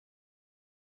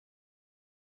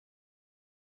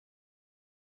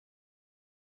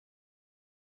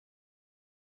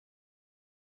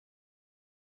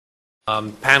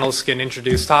Panelists can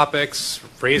introduce topics,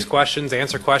 raise questions,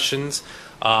 answer questions,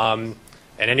 and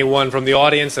anyone from the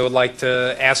audience that would like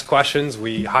to ask questions,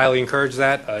 we highly encourage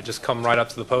that. Just come right up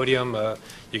to the podium.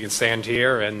 You can stand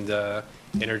here and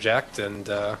interject, and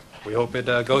we hope it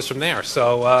goes from there.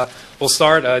 So we'll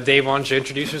start. Dave, why don't you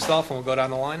introduce yourself, and we'll go down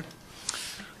the line.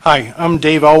 Hi, I'm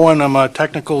Dave Owen. I'm a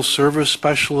technical service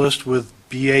specialist with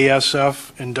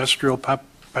BASF Industrial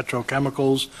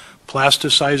Petrochemicals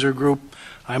Plasticizer Group.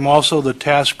 I'm also the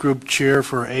task group chair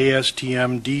for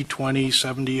ASTM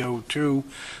D207002,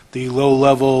 the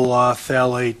low-level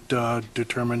phthalate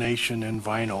determination in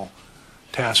vinyl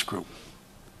task group.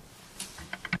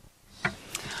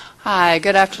 Hi,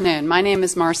 good afternoon. My name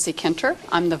is Marcy Kinter.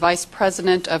 I'm the Vice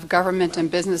President of Government and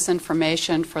Business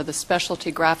Information for the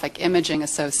Specialty Graphic Imaging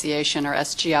Association, or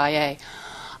SGIA.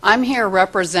 I'm here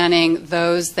representing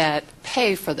those that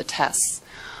pay for the tests.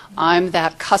 I'm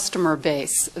that customer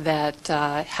base that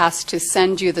has to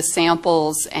send you the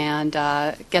samples and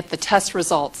get the test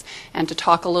results, and to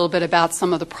talk a little bit about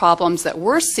some of the problems that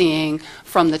we're seeing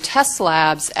from the test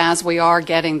labs as we are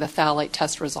getting the phthalate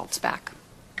test results back.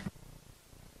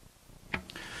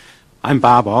 I'm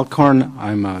Bob Alcorn.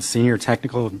 I'm a Senior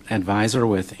Technical Advisor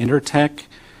with Intertech.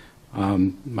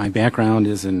 My background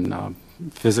is in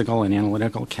physical and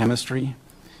analytical chemistry,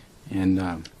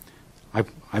 and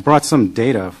I brought some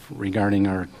data regarding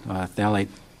our phthalate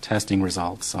testing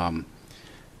results.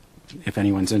 If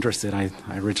anyone's interested, I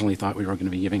originally thought we were going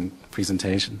to be giving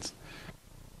presentations.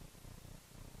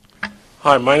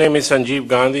 Hi, my name is Sanjeev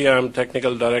Gandhi. I'm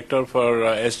Technical Director for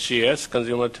SGS,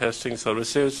 Consumer Testing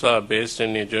Services, based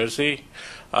in New Jersey.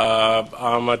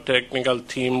 I'm a technical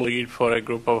team lead for a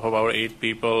group of about 8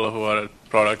 people who are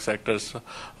product sectors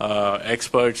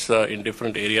experts in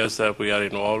different areas that we are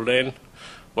involved in.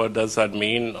 What does that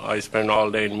mean? I spend all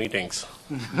day in meetings.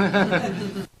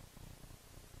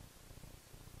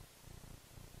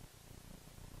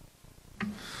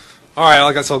 All right,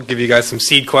 I guess I'll give you guys some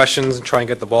seed questions and try and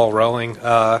get the ball rolling.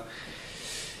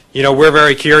 You know, we're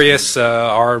very curious.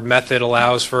 Our method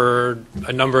allows for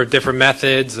a number of different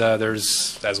methods.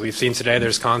 As we've seen today,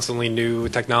 there's constantly new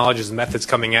technologies and methods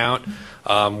coming out.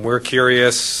 We're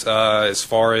curious as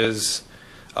far as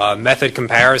method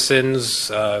comparisons.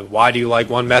 Why do you like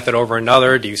one method over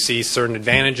another? Do you see certain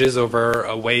advantages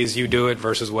over ways you do it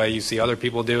versus way you see other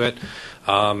people do it?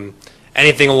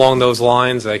 Anything along those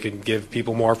lines that could give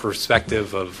people more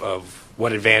perspective of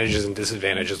what advantages and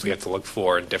disadvantages we have to look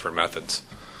for in different methods.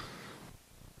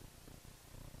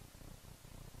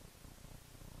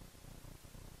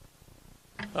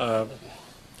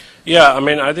 Yeah, I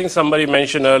mean, I think somebody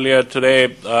mentioned earlier today,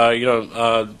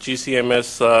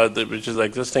 GCMS, which is the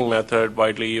existing method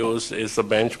widely used, is the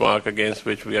benchmark against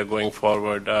which we are going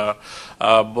forward,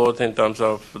 both in terms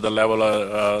of the level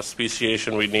of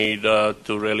speciation we need to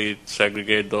really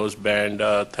segregate those banned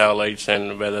phthalates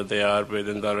and whether they are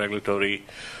within the regulatory,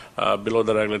 below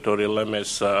the regulatory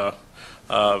limits.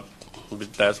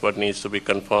 That's what needs to be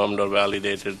confirmed or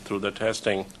validated through the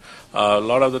testing. A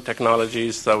lot of the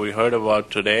technologies that we heard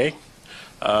about today,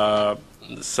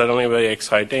 certainly very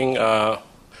exciting.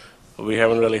 We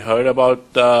haven't really heard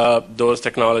about those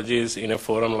technologies in a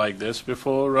forum like this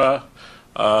before.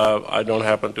 I don't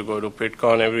happen to go to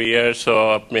PitCon every year,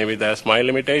 so maybe that's my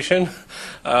limitation.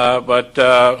 But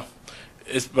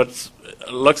it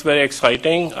looks very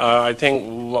exciting. I think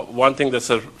one thing that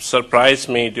surprised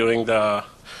me during the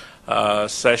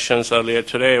sessions earlier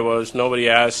today was nobody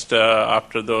asked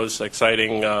after those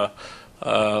exciting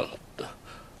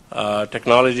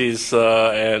technologies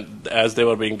and as they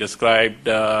were being described,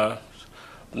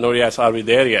 nobody asked, are we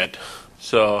there yet?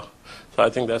 So I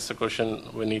think that's the question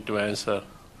we need to answer.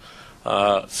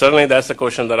 Certainly that's the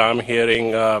question that I'm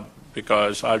hearing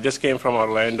because I just came from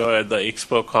Orlando at the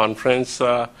Expo conference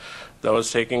that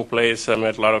was taking place. I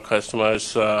met a lot of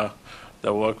customers that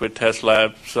work with test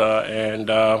labs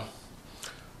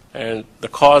and the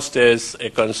cost is a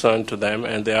concern to them,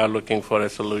 and they are looking for a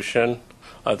solution.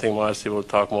 I think Marcy will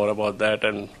talk more about that,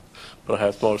 and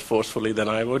perhaps more forcefully than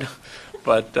I would.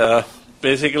 But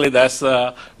basically, that's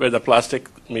where the plastic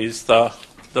meets the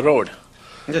road.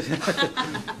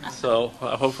 So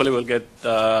hopefully we'll get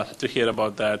to hear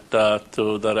about that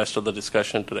through the rest of the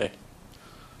discussion today.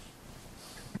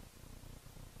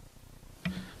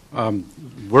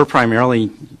 We're primarily,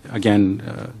 again,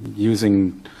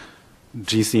 using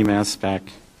GCMS spec.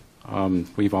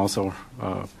 We've also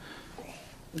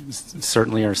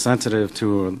certainly are sensitive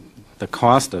to the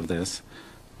cost of this.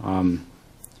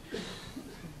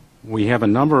 We have a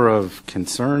number of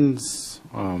concerns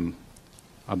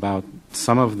about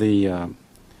some of the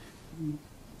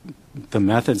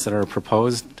methods that are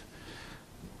proposed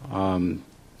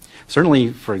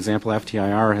Certainly, for example,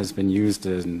 FTIR has been used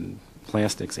in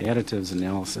plastics additives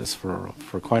analysis for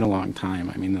quite a long time.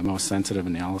 I mean, the most sensitive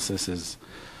analysis is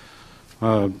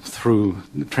through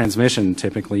transmission,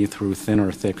 typically through thin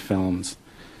or thick films.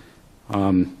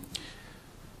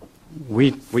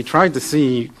 We tried to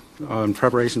see in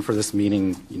preparation for this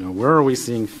meeting, where are we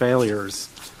seeing failures,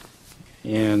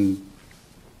 and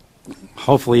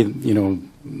hopefully,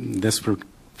 this will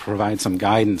provide some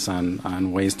guidance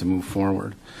on ways to move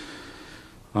forward.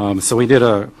 So we did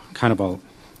a kind of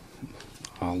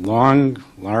a long,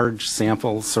 large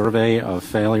sample survey of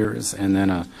failures, and then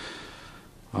a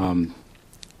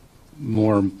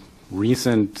more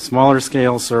recent, smaller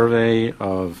scale survey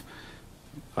of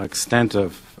extent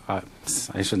of, I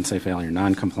shouldn't say failure,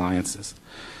 non-compliances.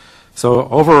 So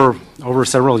over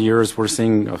several years, we're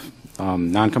seeing a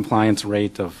non-compliance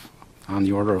rate of on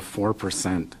the order of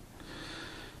 4%.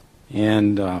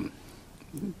 And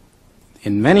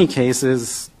in many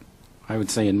cases, I would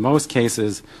say in most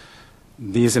cases,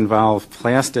 these involve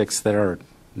plastics that are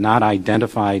not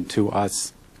identified to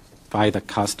us by the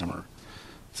customer.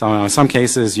 So in some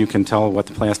cases, you can tell what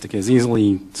the plastic is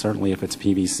easily, certainly if it's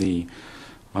PVC.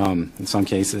 In some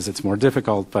cases, it's more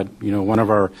difficult, but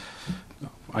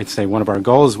I'd say one of our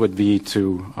goals would be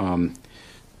to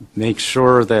make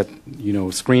sure that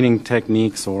screening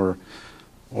techniques or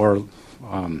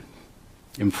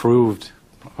improved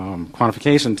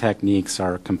quantification techniques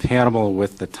are compatible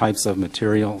with the types of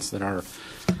materials that are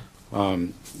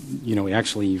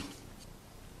actually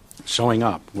showing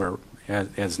up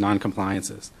as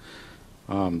non-compliances.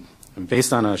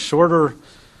 Based on a shorter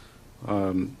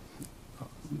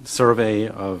survey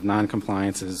of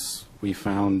non-compliances, we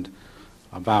found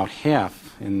about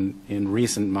half in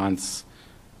recent months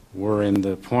were in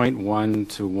the 0.1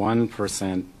 to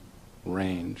 1%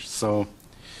 range. So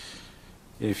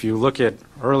if you look at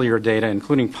earlier data,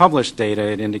 including published data,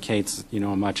 it indicates a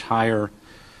much higher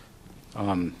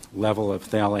level of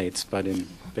phthalates. But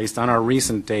based on our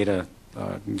recent data,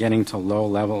 getting to low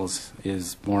levels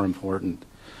is more important.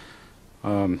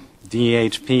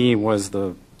 DHP was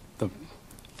the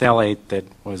phthalate that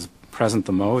was present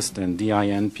the most, and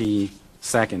DINP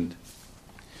second.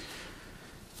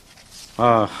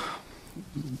 I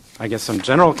guess some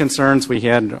general concerns we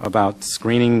had about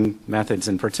screening methods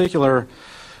in particular.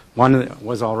 One that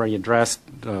was already addressed,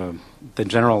 the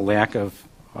general lack of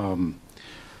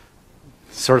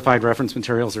certified reference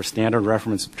materials or standard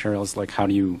reference materials. Like how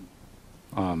do you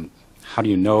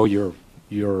know your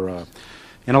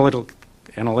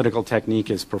analytical technique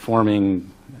is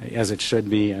performing as it should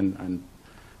be? And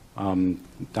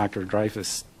Dr.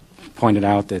 Dreyfus pointed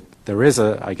out that there is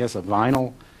I guess a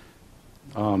vinyl,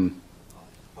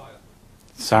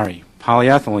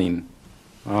 polyethylene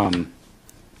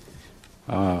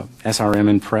SRM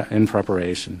in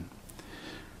preparation.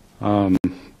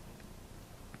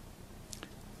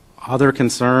 Other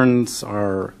concerns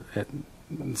are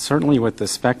certainly with the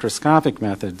spectroscopic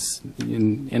methods.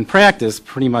 In practice,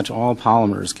 pretty much all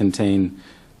polymers contain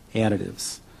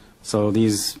additives. So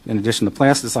these, in addition to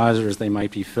plasticizers, they might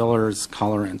be fillers,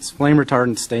 colorants, flame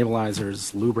retardants,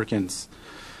 stabilizers, lubricants.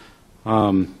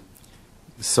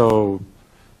 So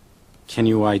can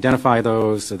you identify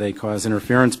those? Do they cause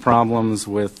interference problems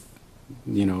with,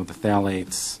 the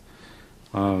phthalates?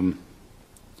 Some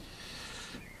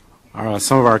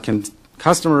of our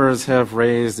customers have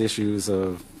raised issues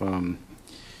of,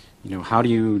 how do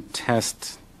you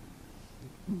test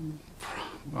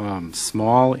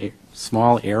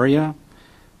small area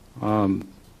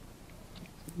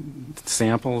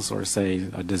samples, or say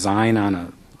a design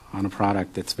on a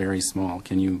product that's very small?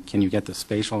 Can you get the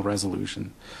spatial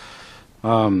resolution?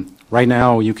 Right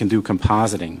now, you can do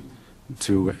compositing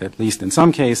to, at least in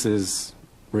some cases,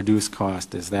 reduce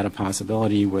cost. Is that a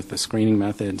possibility with the screening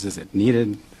methods? Is it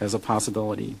needed as a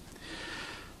possibility?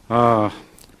 I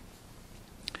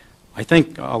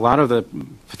think a lot of the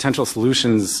potential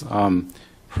solutions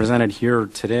presented here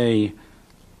today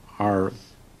are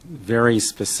very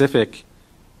specific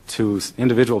to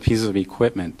individual pieces of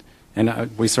equipment.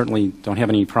 And we certainly don't have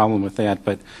any problem with that,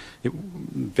 but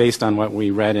based on what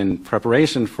we read in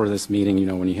preparation for this meeting,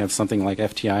 when you have something like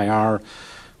FTIR,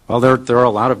 well, there are a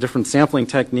lot of different sampling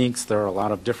techniques. There are a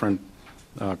lot of different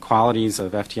qualities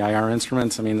of FTIR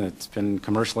instruments. I mean, it's been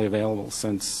commercially available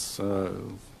since,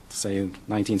 say,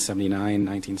 1979,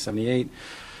 1978.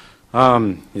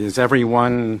 Is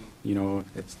everyone,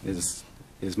 is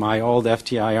my old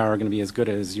FTIR going to be as good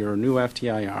as your new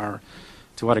FTIR?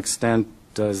 To what extent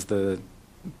does the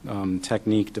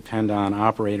technique depend on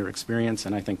operator experience?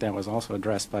 And I think that was also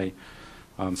addressed by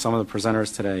some of the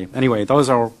presenters today. Anyway, those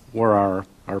were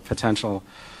our potential,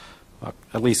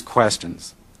 at least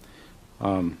questions.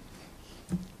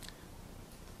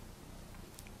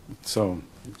 So,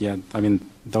 yeah, I mean,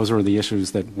 those are the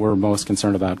issues that we're most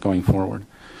concerned about going forward.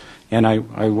 And I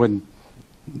would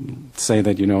say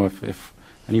that, you know, if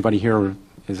anybody here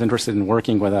is interested in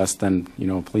working with us, then, you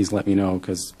know, please let me know,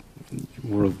 because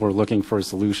we're looking for a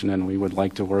solution and we would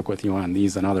like to work with you on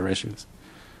these and other issues.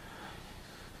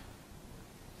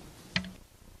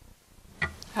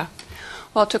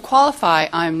 Well, to qualify,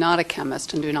 I'm not a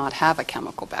chemist and do not have a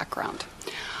chemical background.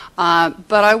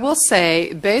 But I will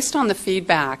say, based on the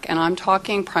feedback, and I'm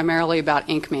talking primarily about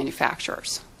ink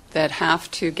manufacturers that have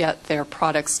to get their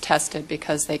products tested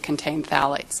because they contain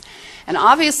phthalates. And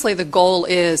obviously the goal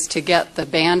is to get the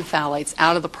banned phthalates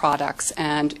out of the products,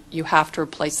 and you have to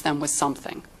replace them with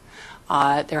something.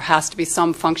 There has to be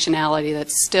some functionality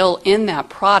that's still in that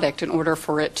product in order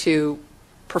for it to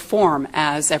perform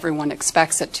as everyone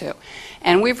expects it to.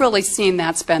 And we've really seen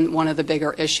that's been one of the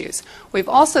bigger issues. We've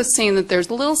also seen that there's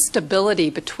a little stability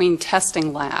between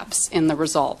testing labs in the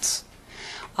results.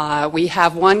 We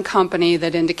have one company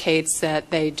that indicates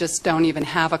that they just don't even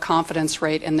have a confidence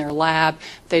rate in their lab.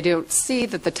 They don't see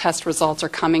that the test results are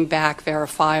coming back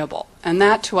verifiable. And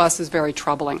that to us is very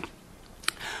troubling.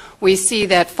 We see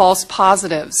that false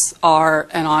positives are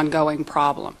an ongoing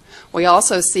problem. We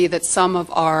also see that some of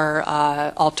our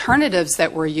alternatives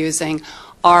that we're using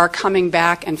are coming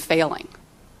back and failing.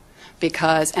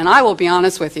 Because, and I will be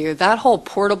honest with you, that whole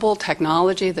portable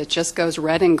technology that just goes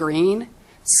red and green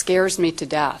scares me to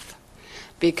death.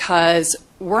 Because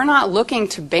we're not looking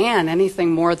to ban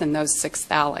anything more than those 6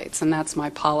 phthalates, and that's my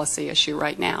policy issue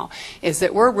right now, is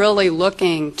that we're really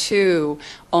looking to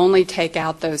only take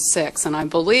out those 6. And I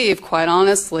believe, quite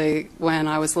honestly, when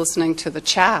I was listening to the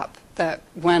chap that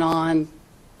went on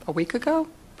a week ago,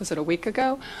 was it a week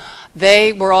ago?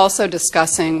 They were also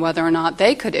discussing whether or not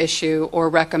they could issue or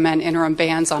recommend interim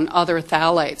bans on other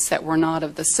phthalates that were not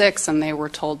of the 6, and they were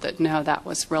told that no, that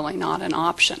was really not an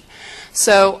option.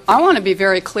 So I want to be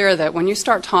very clear that when you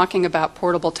start talking about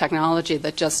portable technology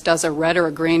that just does a red or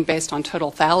a green based on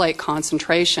total phthalate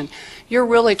concentration, you're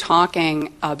really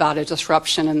talking about a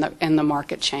disruption in the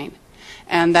market chain.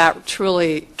 And that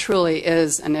truly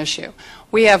is an issue.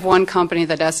 We have one company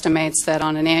that estimates that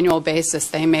on an annual basis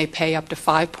they may pay up to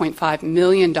 $5.5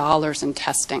 million in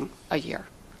testing a year.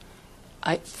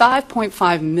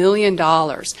 $5.5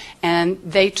 million, and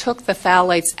they took the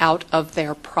phthalates out of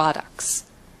their products.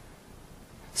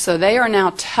 So they are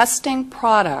now testing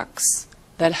products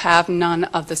that have none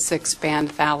of the 6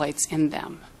 banned phthalates in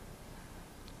them.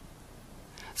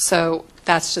 So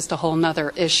that's just a whole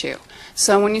nother issue.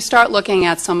 So when you start looking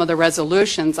at some of the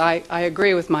resolutions, I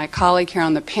agree with my colleague here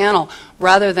on the panel,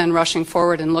 rather than rushing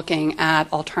forward and looking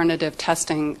at alternative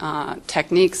testing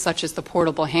techniques such as the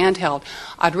portable handheld,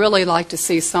 I'd really like to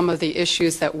see some of the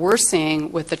issues that we're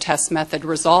seeing with the test method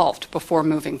resolved before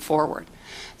moving forward.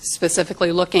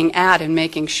 Specifically looking at and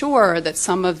making sure that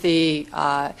some of the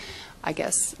I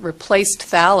guess, replaced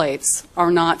phthalates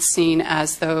are not seen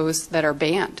as those that are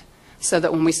banned. So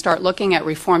that when we start looking at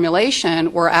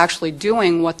reformulation, we're actually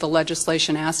doing what the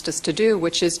legislation asked us to do,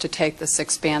 which is to take the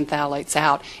 6 banned phthalates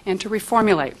out and to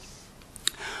reformulate.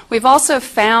 We've also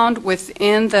found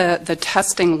within the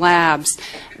testing labs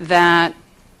that,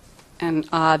 and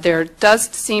there does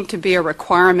seem to be a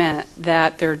requirement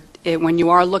that when you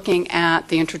are looking at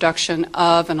the introduction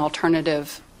of an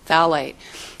alternative phthalate,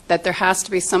 that there has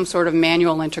to be some sort of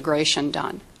manual integration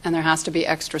done. And there has to be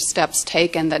extra steps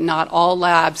taken that not all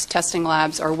labs, testing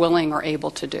labs, are willing or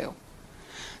able to do.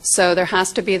 So there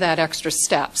has to be that extra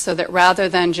step so that rather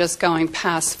than just going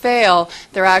pass-fail,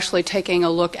 they're actually taking a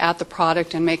look at the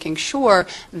product and making sure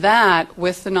that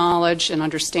with the knowledge and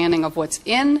understanding of what's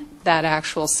in that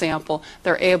actual sample,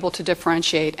 they're able to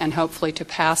differentiate and hopefully to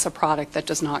pass a product that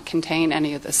does not contain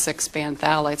any of the 6 banned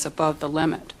phthalates above the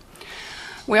limit.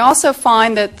 We also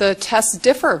find that the tests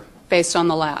differ based on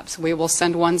the labs. We will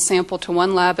send one sample to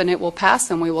one lab and it will pass,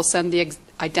 and we will send the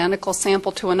identical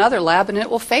sample to another lab and it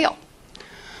will fail.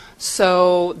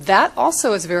 So that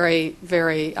also is very,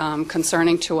 very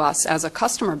concerning to us as a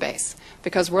customer base,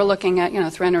 because we're looking at,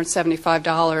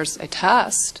 $375 a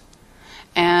test,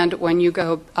 and when you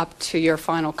go up to your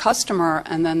final customer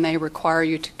and then they require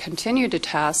you to continue to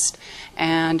test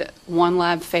and one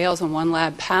lab fails and one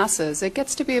lab passes, it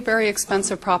gets to be a very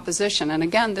expensive proposition. And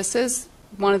again, this is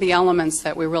one of the elements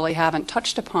that we really haven't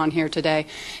touched upon here today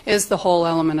is the whole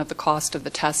element of the cost of the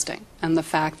testing, and the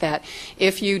fact that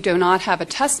if you do not have a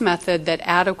test method that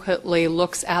adequately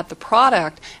looks at the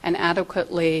product and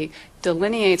adequately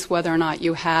delineates whether or not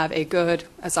you have a good,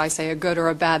 as I say, a good or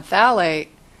a bad phthalate,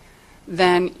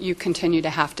 then you continue to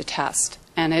have to test.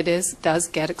 And it does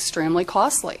get extremely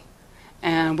costly.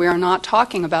 And we are not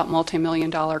talking about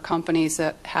multi-million-dollar companies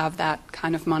that have that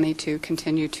kind of money to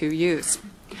continue to use.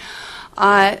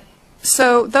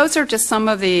 So those are just some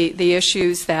of the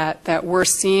issues that we're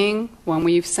seeing when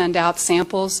we send out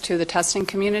samples to the testing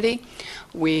community.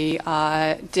 We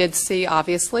did see,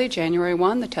 obviously, January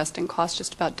 1, the testing cost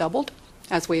just about doubled,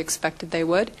 as we expected they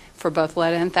would, for both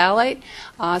lead and phthalate.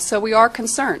 So we are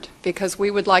concerned, because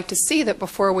we would like to see that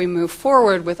before we move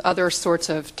forward with other sorts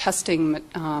of testing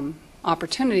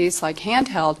opportunities like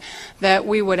handheld, that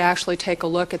we would actually take a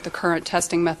look at the current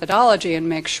testing methodology and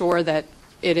make sure that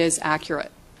it is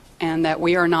accurate and that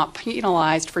we are not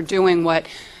penalized for doing what,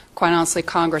 quite honestly,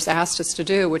 Congress asked us to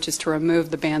do, which is to remove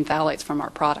the banned phthalates from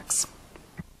our products.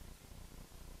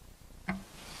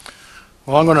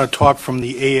 Well, I'm going to talk from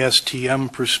the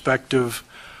ASTM perspective.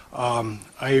 I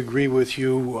agree with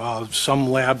you. Some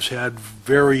labs had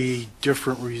very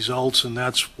different results, and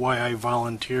that's why I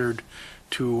volunteered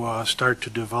to start to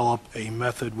develop a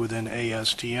method within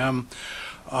ASTM.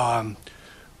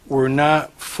 We're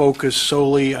not focused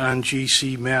solely on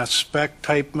GC mass spec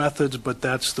type methods, but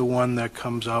that's the one that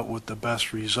comes out with the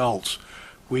best results.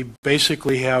 We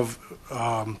basically have,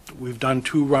 we've done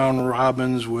 2 round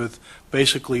robins with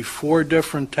basically 4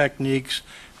 different techniques,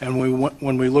 and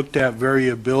when we looked at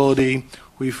variability,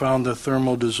 we found the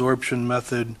thermal desorption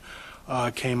method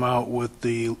came out with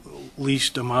the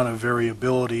least amount of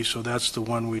variability, so that's the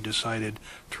one we decided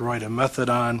to write a method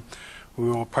on. We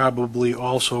will probably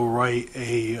also write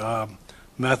a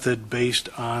method based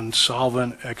on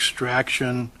solvent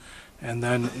extraction, and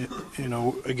then, you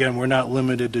know, again, we're not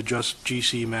limited to just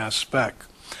GC mass spec.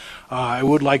 I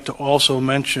would like to also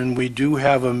mention we do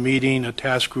have a meeting, a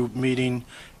task group meeting,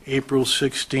 April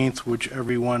 16th, which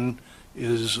everyone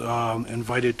is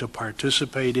invited to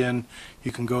participate in.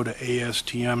 You can go to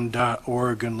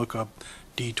astm.org and look up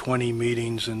D20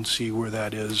 meetings and see where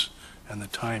that is and the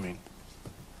timing.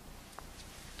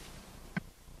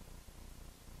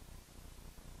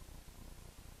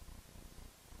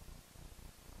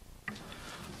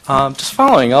 Just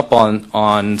following up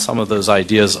on some of those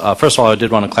ideas. First of all, I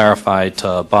did want to clarify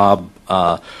to Bob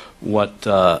what,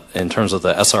 in terms of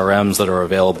the SRMs that are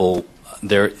available,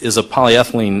 there is a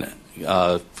polyethylene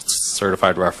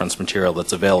certified reference material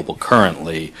that's available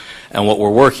currently, and what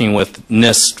we're working with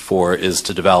NIST for is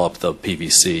to develop the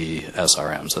PVC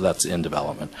SRM, so that's in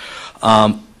development.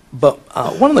 But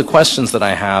one of the questions that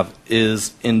I have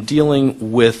is in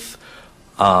dealing with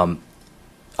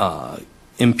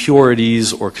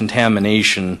impurities or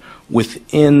contamination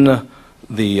within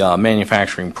the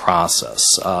manufacturing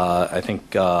process. I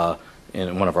think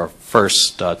in one of our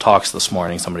first talks this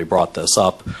morning, somebody brought this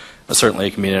up. Certainly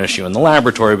it can be an issue in the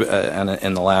laboratory, and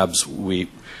in the labs we're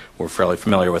fairly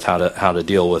familiar with how to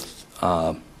deal with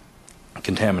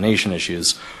contamination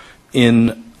issues.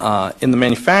 In the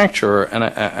manufacturer, and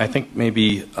I think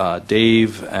maybe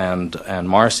Dave and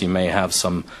Marcy may have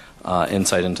some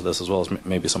insight into this, as well as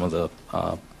maybe some of the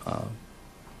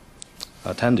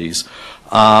attendees.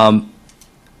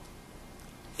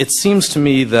 It seems to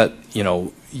me that, you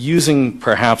know, using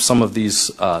perhaps some of these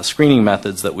screening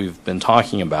methods that we've been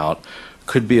talking about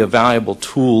could be a valuable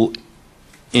tool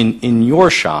in your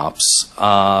shops,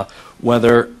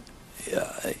 whether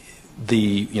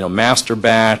the master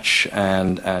batch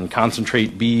and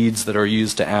concentrate beads that are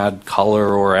used to add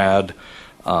color or add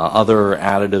other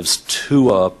additives to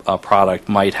a product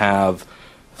might have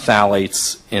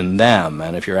phthalates in them,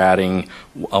 and if you're adding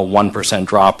a 1%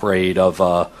 drop rate of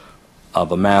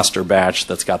a master batch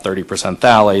that's got 30%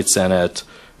 phthalates in it,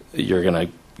 you're going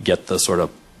to get the sort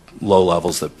of low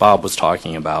levels that Bob was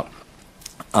talking about.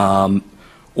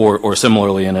 Or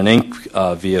similarly in an ink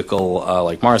vehicle,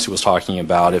 like Marcy was talking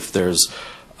about, if there's,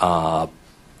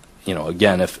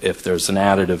 again, if there's an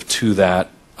additive to that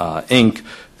ink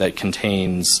that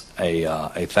contains a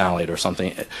phthalate or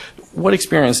something, what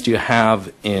experience do you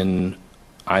have in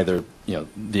either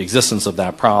the existence of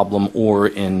that problem or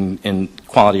in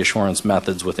quality assurance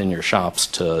methods within your shops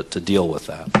to deal with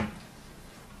that?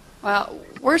 Well,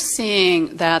 we're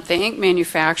seeing that the ink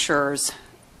manufacturers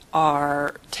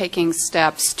are taking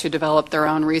steps to develop their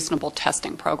own reasonable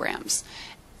testing programs.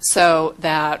 So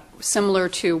that, similar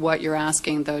to what you're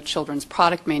asking the children's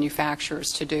product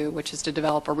manufacturers to do, which is to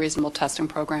develop a reasonable testing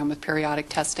program with periodic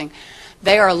testing,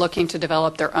 they are looking to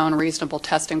develop their own reasonable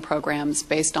testing programs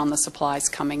based on the supplies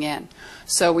coming in.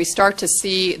 So we start to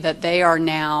see that they are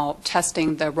now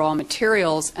testing the raw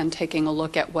materials and taking a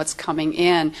look at what's coming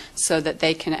in so that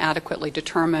they can adequately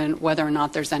determine whether or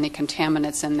not there's any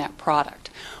contaminants in that product.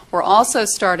 We're also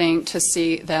starting to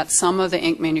see that some of the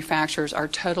ink manufacturers are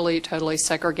totally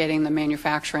segregating the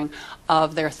manufacturing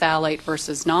of their phthalate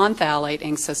versus non-phthalate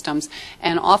ink systems.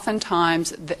 And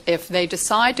oftentimes, if they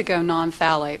decide to go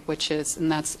non-phthalate,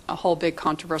 and that's a whole big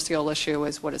controversial issue,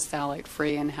 is what is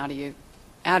phthalate-free and how do you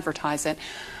advertise it.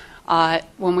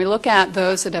 When we look at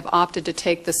those that have opted to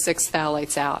take the 6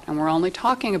 phthalates out, and we're only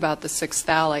talking about the 6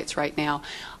 phthalates right now,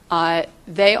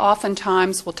 they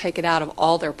oftentimes will take it out of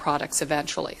all their products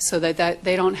eventually, so that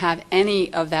they don't have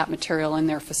any of that material in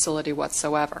their facility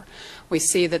whatsoever. We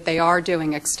see that they are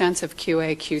doing extensive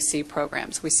QA/QC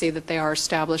programs. We see that they are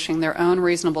establishing their own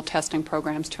reasonable testing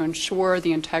programs to ensure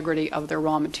the integrity of their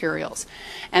raw materials.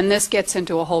 And this gets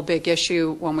into a whole big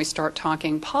issue when we start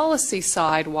talking policy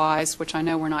side-wise, which I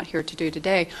know we're not here to do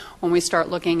today, when we start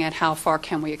looking at how far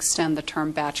can we extend the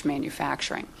term batch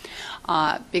manufacturing.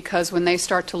 Because when they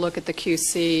start to look at the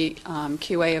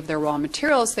QA of their raw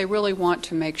materials, they really want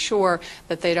to make sure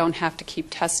that they don't have to keep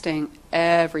testing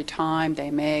every time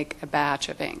they make a batch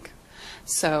of ink.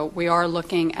 So we are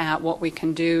looking at what we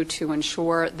can do to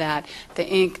ensure that the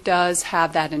ink does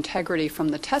have that integrity from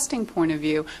the testing point of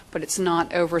view, but it's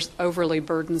not overly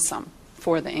burdensome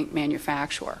for the ink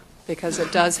manufacturer, because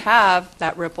it does have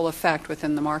that ripple effect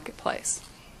within the marketplace.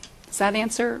 Does that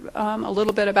answer a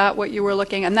little bit about what you were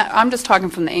looking at? And I'm just talking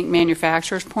from the ink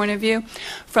manufacturer's point of view.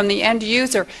 From the end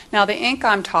user, now the ink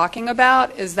I'm talking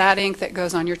about is that ink that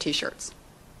goes on your T-shirts.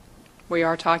 We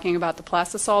are talking about the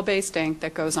plastisol-based ink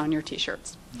that goes on your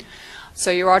T-shirts. So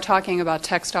you are talking about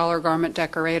textile or garment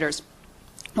decorators.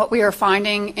 What we are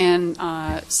finding in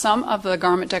some of the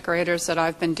garment decorators that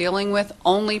I've been dealing with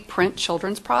only print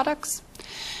children's products.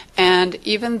 And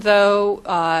even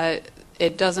though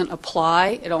it doesn't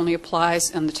apply, it only applies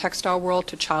in the textile world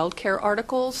to child care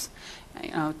articles,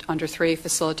 under 3,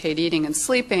 facilitate eating and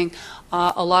sleeping,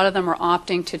 a lot of them are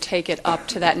opting to take it up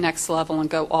to that next level and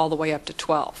go all the way up to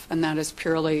 12. And that is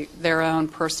purely their own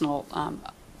personal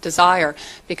desire,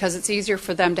 because it's easier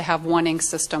for them to have one ink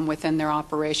system within their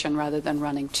operation rather than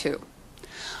running 2.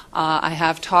 I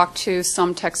have talked to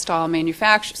some textile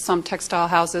manufacturers, some textile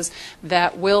houses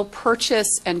that will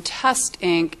purchase and test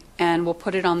ink and will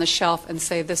put it on the shelf and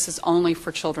say this is only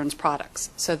for children's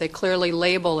products. So they clearly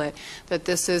label it that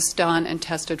this is done and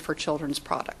tested for children's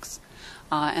products.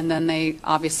 And then they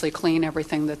obviously clean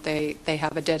everything that they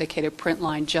have a dedicated print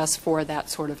line just for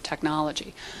that sort of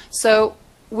technology. So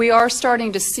we are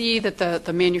starting to see that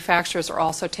the manufacturers are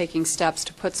also taking steps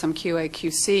to put some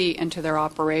QA/QC into their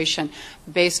operation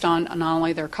based on not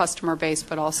only their customer base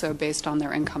but also based on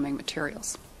their incoming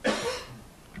materials.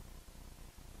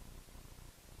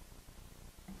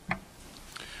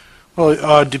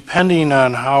 Well, depending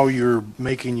on how you're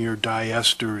making your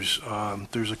diesters,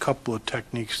 there's a couple of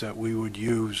techniques that we would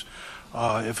use.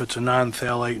 If it's a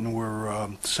non-phthalate and we're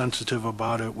sensitive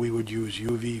about it, we would use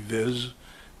UV vis,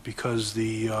 because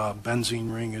the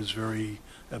benzene ring is very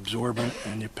absorbent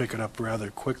and you pick it up rather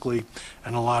quickly,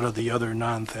 and a lot of the other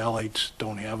non-phthalates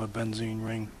don't have a benzene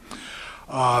ring.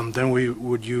 Then we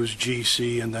would use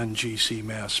GC and then GC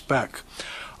mass spec.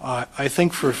 I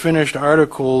think for finished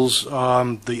articles,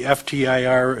 the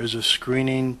FTIR as a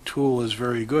screening tool is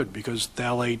very good, because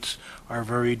phthalates are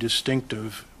very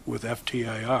distinctive with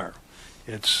FTIR.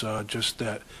 It's just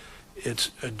that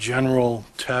it's a general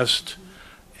test,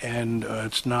 and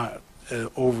it's not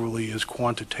overly as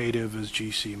quantitative as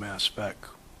GC mass spec.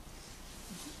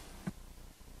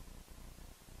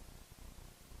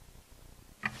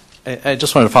 I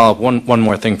just wanted to follow up one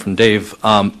more thing from Dave.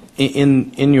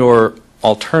 In your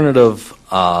alternative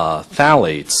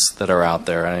phthalates that are out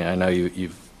there, I know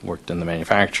you've worked in the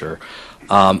manufacturer,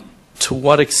 to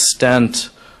what extent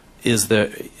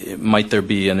might there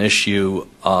be an issue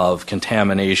of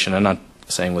contamination? I'm not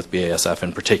saying with BASF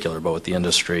in particular, but with the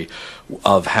industry,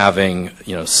 of having,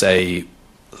 say,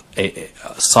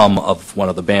 some of one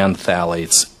of the banned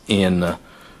phthalates in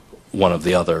one of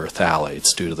the other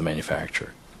phthalates due to the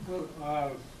manufacturer?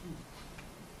 Well,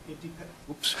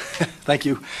 oops, thank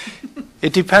you.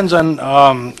 It depends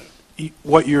on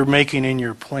what you're making in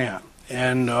your plant.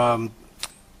 And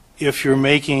if you're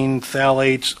making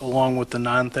phthalates along with the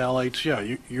non-phthalates,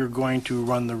 yeah, you're going to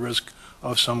run the risk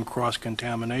of some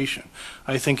cross-contamination.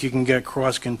 I think you can get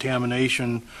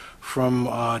cross-contamination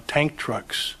from tank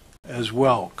trucks as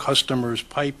well, customers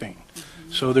piping.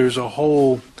 So there's a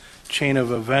whole chain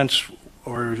of events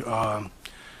or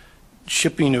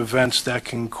shipping events that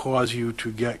can cause you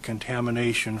to get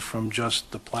contamination from just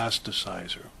the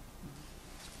plasticizer.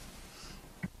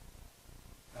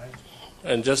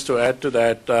 And just to add to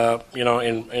that,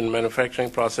 in manufacturing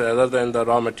process, other than the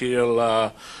raw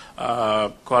material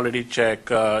quality check,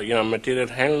 material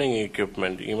handling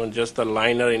equipment, even just the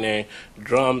liner in a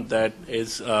drum that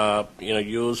is,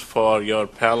 used for your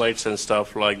pallets and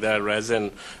stuff like that,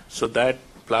 resin. So that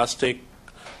plastic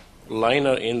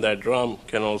liner in that drum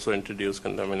can also introduce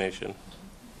contamination.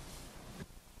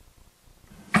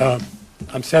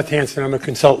 I'm Seth Hansen. I'm a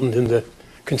consultant in the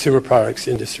consumer products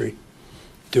industry,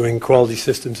 doing quality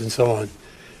systems and so on.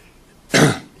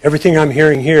 Everything I'm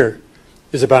hearing here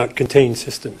is about contained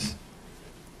systems.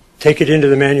 Take it into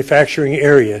the manufacturing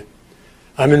area.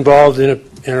 I'm involved in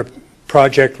a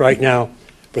project right now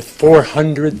with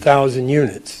 400,000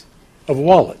 units of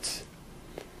wallets.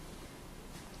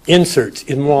 Inserts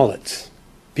in wallets,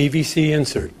 PVC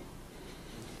insert.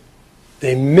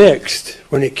 They mixed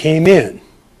when it came in,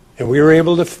 and we were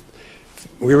able to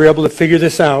figure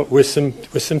this out with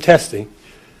some testing,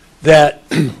 that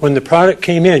when the product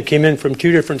came in from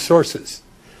two different sources.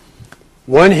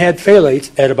 One had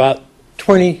phthalates at about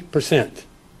 20%.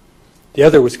 The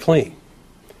other was clean.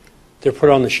 They're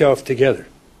put on the shelf together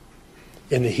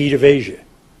in the heat of Asia.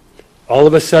 All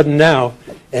of a sudden now,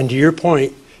 and to your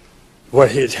point,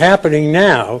 what is happening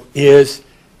now is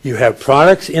you have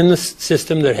products in the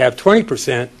system that have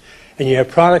 20%, and you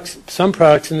have some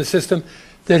products in the system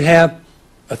that have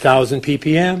 1,000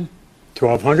 ppm,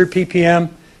 1,200 ppm.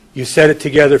 You set it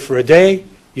together for a day,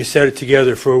 you set it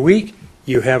together for a week,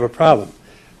 you have a problem.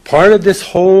 Part of this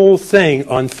whole thing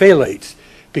on phthalates,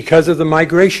 because of the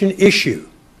migration issue,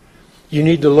 you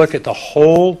need to look at the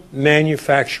whole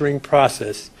manufacturing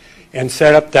process and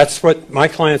set up, that's what my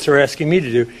clients are asking me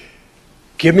to do.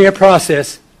 Give me a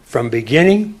process from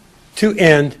beginning to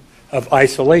end of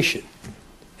isolation.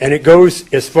 And it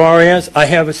goes as far as, I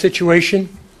have a situation,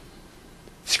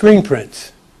 screen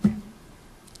prints.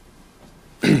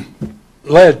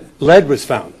 Lead was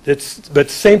found. But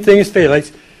same thing as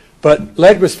phthalates, but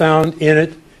lead was found in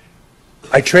it.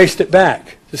 I traced it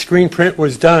back. The screen print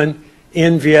was done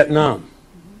in Vietnam.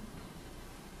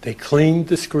 They cleaned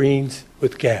the screens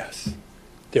with gas.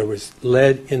 There was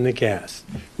lead in the gas.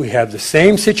 We have the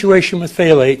same situation with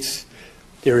phthalates.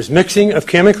 There is mixing of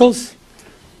chemicals.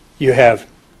 You have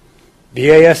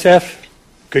BASF,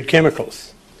 good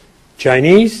chemicals.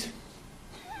 Chinese,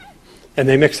 and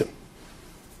they mix them.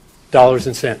 Dollars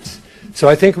and cents. So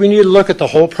I think we need to look at the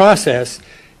whole process,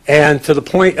 and to the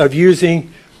point of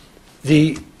using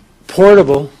the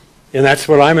portable, and that's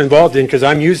what I'm involved in because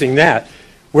I'm using that.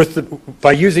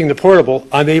 By using the portable,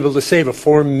 I'm able to save a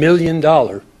 $4 million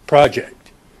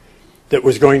project that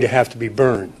was going to have to be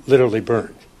burned, literally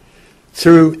burned,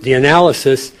 through the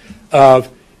analysis of,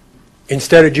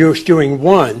 instead of just doing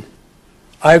one,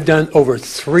 I've done over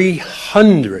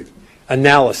 300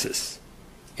 analysis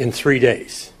in 3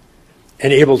 days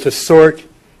and able to sort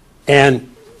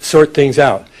things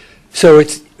out. So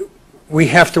we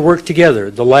have to work together,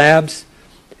 the labs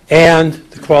and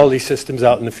the quality systems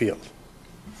out in the field.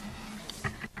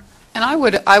 And I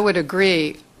would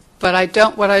agree, but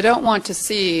what I don't want to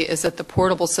see is that the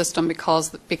portable system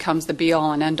becomes the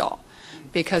be-all and end-all.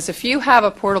 Because if you have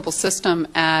a portable system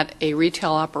at a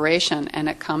retail operation and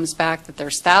it comes back that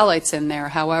there's phthalates in there,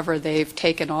 however, they've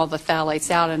taken all the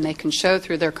phthalates out and they can show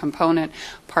through their component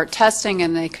part testing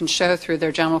and they can show through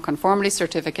their general conformity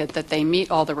certificate that they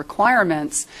meet all the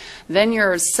requirements, then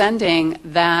you're sending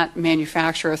that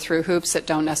manufacturer through hoops that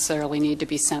don't necessarily need to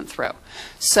be sent through.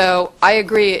 So I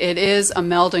agree, it is a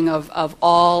melding of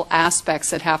all aspects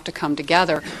that have to come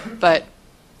together, but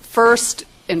first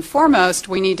and foremost,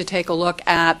 we need to take a look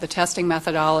at the testing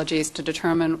methodologies to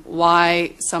determine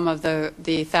why some of the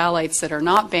phthalates that are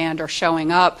not banned are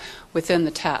showing up within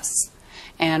the tests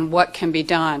and what can be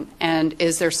done. And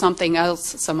is there something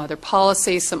else, some other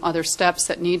policy, some other steps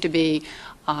that need to be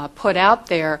put out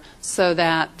there so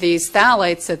that these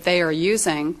phthalates that they are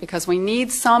using, because we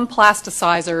need some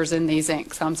plasticizers in these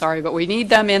inks, I'm sorry, but we need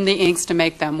them in the inks to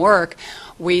make them work.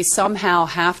 We somehow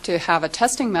have to have a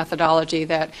testing methodology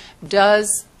that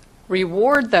does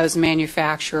reward those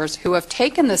manufacturers who have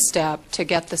taken the step to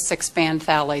get the 6 banned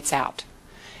phthalates out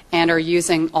and are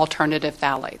using alternative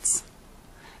phthalates.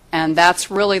 And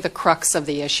that's really the crux of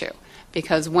the issue.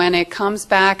 Because when it comes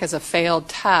back as a failed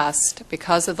test,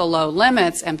 because of the low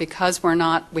limits and because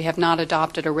we have not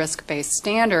adopted a risk-based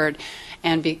standard,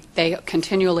 and they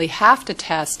continually have to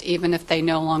test even if they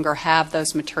no longer have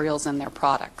those materials in their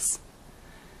products.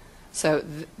 So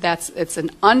it's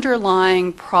an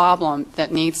underlying problem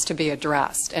that needs to be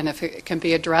addressed. And if it can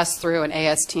be addressed through an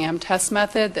ASTM test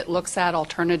method that looks at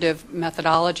alternative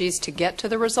methodologies to get to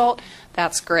the result,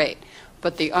 that's great.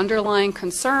 But the underlying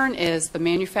concern is the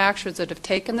manufacturers that have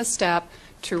taken the step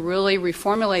to really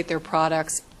reformulate their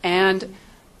products, and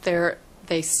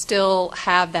they still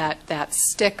have that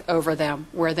stick over them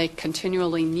where they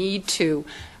continually need to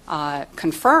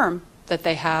confirm that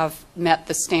they have met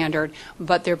the standard,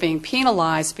 but they're being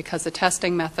penalized because the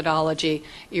testing methodology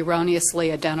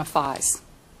erroneously identifies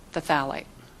the phthalate.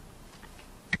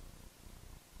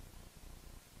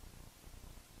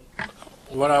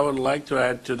 What I would like to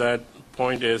add to that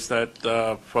point is that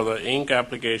for the ink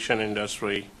application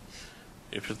industry,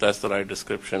 if that's the right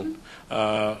description,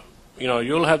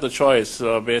 you'll have the choice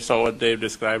based on what they've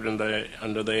described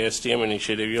under the ASTM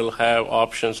initiative. You'll have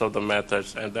options of the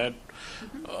methods, and that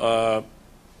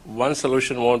one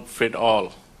solution won't fit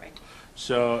all. Right.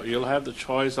 So you'll have the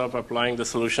choice of applying the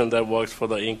solution that works for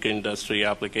the ink industry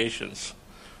applications,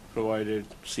 provided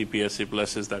CPSC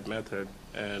blesses that method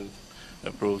and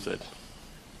approves it.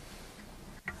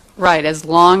 Right, as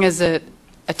long as it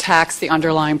attacks the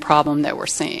underlying problem that we're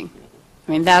seeing.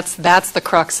 I mean, that's the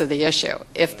crux of the issue.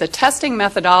 If the testing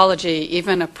methodology,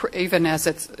 even as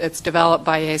it's developed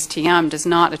by ASTM, does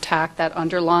not attack that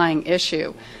underlying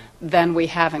issue, then we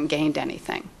haven't gained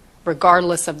anything,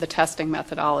 regardless of the testing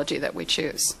methodology that we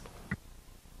choose.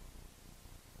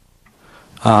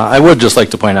 I would just like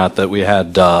to point out that we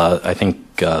had, I think,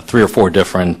 3 or 4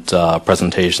 different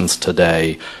presentations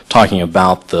today talking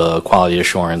about the quality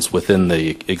assurance within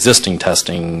the existing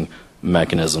testing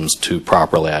mechanisms to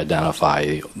properly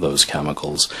identify those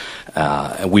chemicals.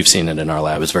 And we've seen it in our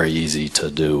lab. It's very easy to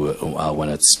do when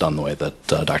it's done the way that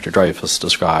Dr. Dreyfus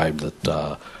described,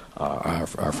 that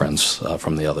our friends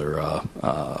from the other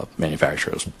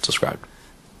manufacturers described.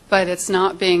 But it's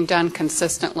not being done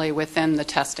consistently within the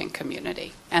testing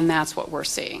community, and that's what we're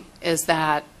seeing, is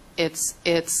that there's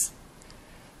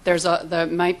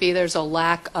a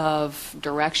lack of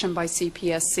direction by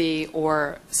CPSC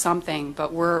or something,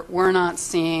 but we're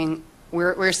seeing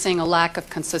a lack of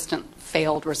consistent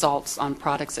failed results on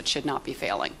products that should not be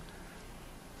failing,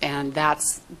 and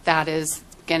that is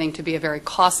getting to be a very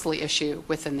costly issue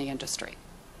within the industry.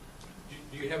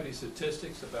 Do you have any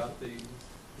statistics about the?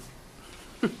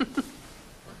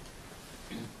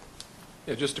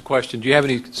 Yeah, just a question. Do you have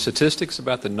any statistics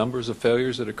about the numbers of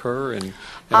failures that occur, and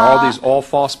are these all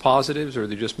false positives, or are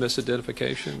they just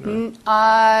misidentification?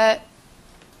 I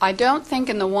don't think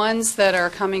in the ones that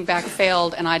are coming back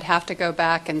failed, and I'd have to go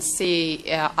back and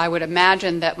see. I would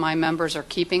imagine that my members are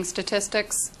keeping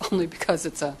statistics only because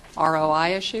it's a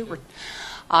ROI issue,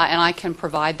 and I can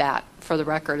provide that for the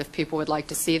record if people would like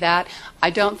to see that.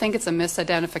 I don't think it's a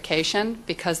misidentification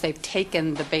because they've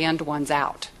taken the banned ones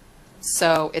out.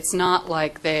 So it's not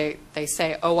like they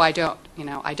say, oh, I don't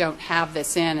have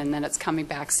this in, and then it's coming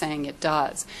back saying it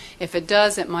does. If it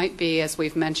does, it might be, as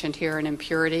we've mentioned here, an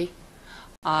impurity.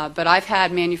 But I've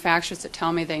had manufacturers that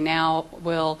tell me they now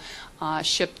will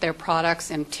ship their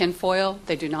products in tinfoil.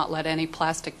 They do not let any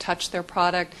plastic touch their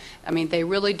product. I mean, they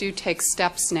really do take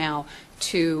steps now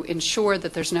to ensure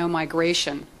that there's no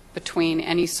migration between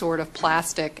any sort of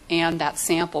plastic and that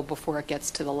sample before it gets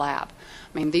to the lab.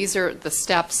 I mean, these are the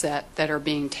steps that are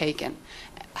being taken.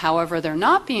 However, they're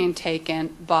not being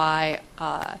taken by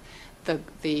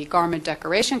the garment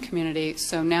decoration community,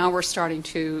 so now we're starting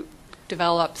to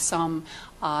develop some,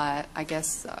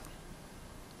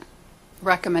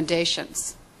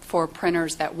 recommendations for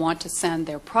printers that want to send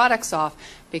their products off,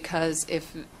 because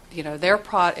if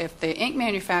if the ink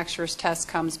manufacturer's test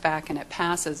comes back and it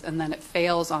passes and then it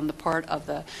fails on the part of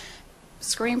the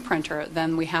screen printer,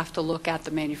 then we have to look at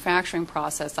the manufacturing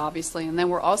process, obviously, and then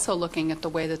we're also looking at the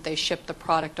way that they ship the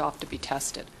product off to be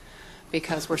tested,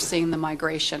 because we're seeing the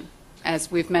migration, as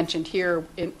we've mentioned here,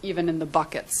 even in the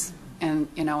buckets and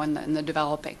in the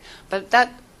developing. But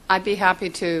that, I'd be happy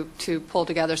to pull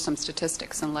together some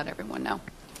statistics and let everyone know.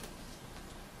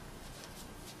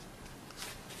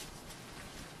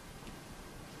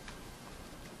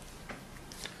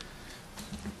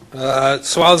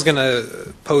 So I was going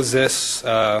to pose this,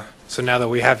 so now that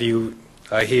we have you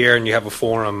here and you have a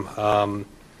forum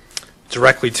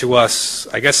directly to us,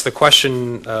 I guess the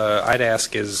question I'd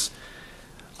ask is,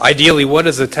 ideally, what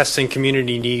does the testing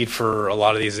community need for a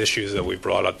lot of these issues that we've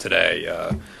brought up today?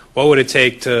 What would it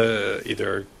take to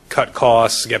either cut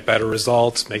costs, get better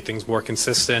results, make things more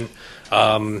consistent?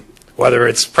 whether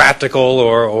it's practical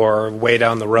or way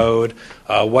down the road.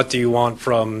 What do you want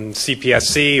from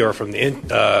CPSC or from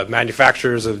the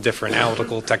manufacturers of different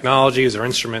analytical technologies or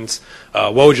instruments?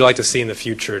 What would you like to see in the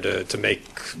future to make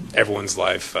everyone's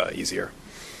life easier?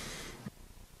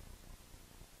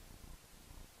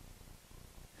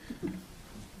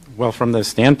 Well, from the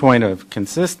standpoint of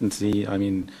consistency, I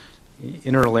mean,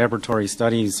 interlaboratory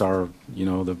studies are, you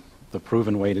know, the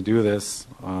proven way to do this.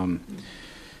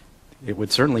 It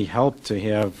would certainly help to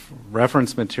have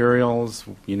reference materials,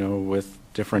 you know, with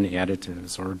different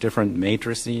additives or different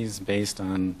matrices based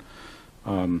on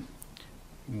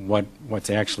what's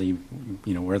actually,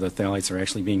 you know, where the phthalates are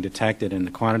actually being detected and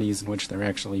the quantities in which they're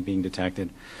actually being detected.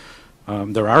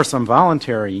 There are some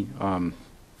voluntary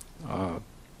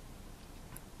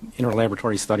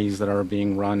interlaboratory studies that are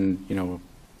being run, you know,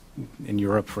 in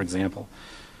Europe, for example.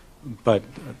 But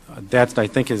that, I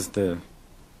think, is the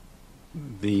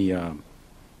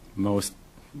most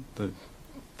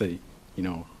you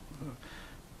know,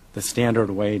 the standard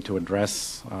way to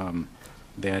address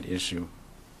that issue.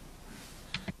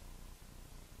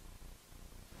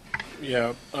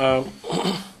 Yeah,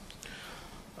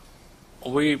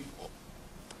 we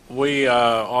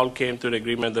all came to the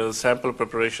agreement that the sample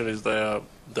preparation is the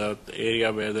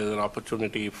area where there's an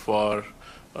opportunity for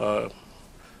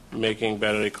making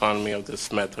better economy of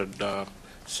this method.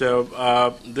 So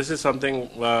this is something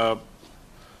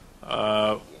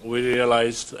we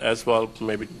realized as well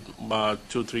maybe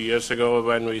 2-3 years ago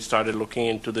when we started looking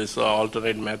into this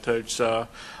alternate methods.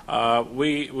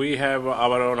 We have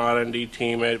our own R&D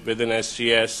team within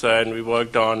SGS, and we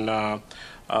worked on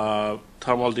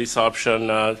thermal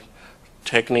desorption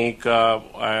technique.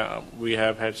 We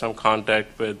have had some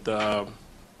contact with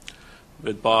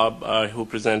Bob, who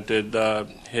presented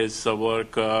his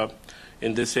work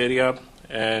in this area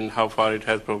and how far it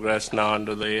has progressed now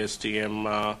under the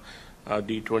ASTM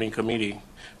D20 committee.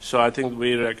 So I think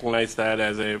we recognize that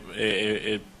as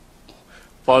a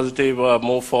positive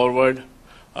move forward.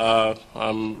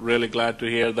 I'm really glad to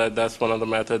hear that that's one of the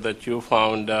methods that you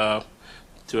found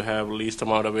to have least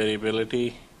amount of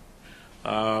variability.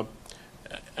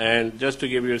 And just to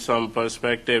give you some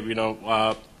perspective, you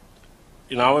know,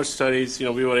 in our studies, you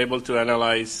know, we were able to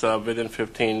analyze within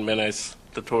 15 minutes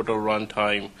the total run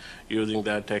time using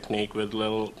that technique with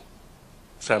little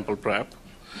sample prep.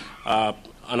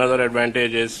 Another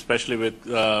advantage is, especially with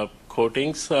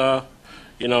coatings,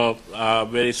 you know,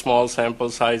 very small sample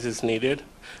size is needed.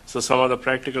 So some of the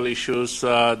practical issues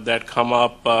that come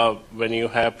up when you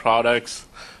have products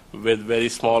with very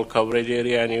small coverage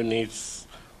area and you need,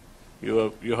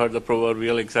 you heard the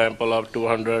proverbial example of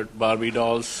 200 Barbie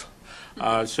dolls.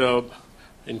 So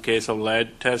in case of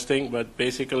lead testing, but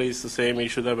basically it's the same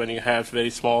issue that when you have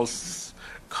very small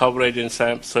coverage in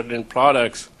certain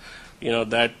products, you know,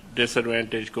 that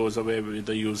disadvantage goes away with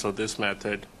the use of this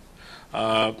method.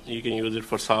 You can use it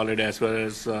for solid as well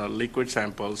as liquid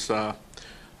samples.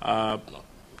 And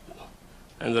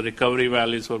the recovery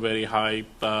values were very high,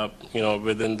 you know,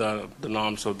 within the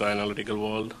norms of the analytical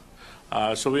world.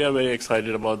 So we are very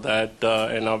excited about that,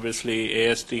 and obviously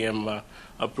ASTM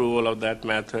approval of that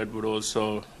method would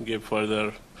also give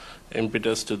further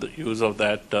impetus to the use of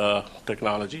that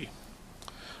technology.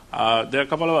 There are a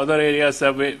couple of other areas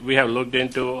that we have looked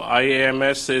into.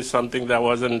 IAMS is something that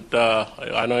wasn't,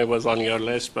 I know it was on your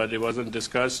list, but it wasn't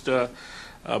discussed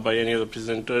by any of the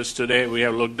presenters today. We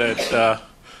have looked at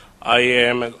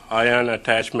IAM, ion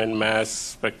attachment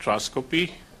mass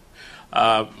spectroscopy.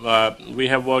 We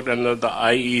have worked under the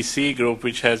IEC group,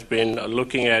 which has been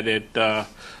looking at it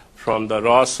from the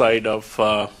raw side of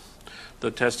the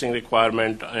testing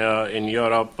requirement in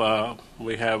Europe.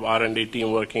 We have R&D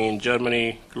team working in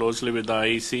Germany closely with the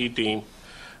IEC team,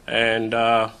 and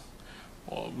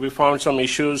we found some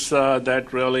issues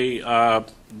that really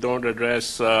don't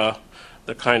address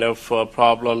the kind of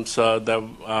problems,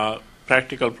 the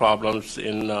practical problems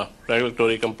in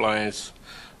regulatory compliance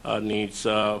needs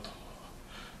for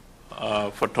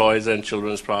toys and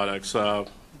children's products. The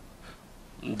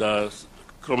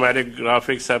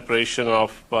chromatographic separation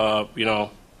of you know,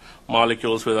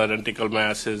 molecules with identical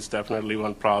mass is definitely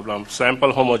one problem.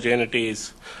 Sample homogeneity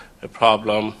is a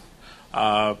problem.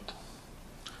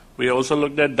 We also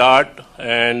looked at DART,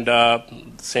 and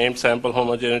same sample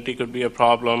homogeneity could be a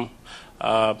problem.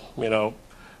 You know,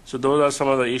 so those are some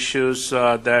of the issues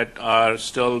that are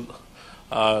still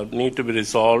need to be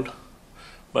resolved.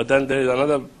 But then there is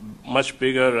another much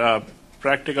bigger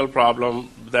practical problem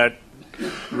that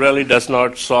really does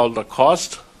not solve the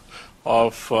cost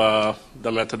of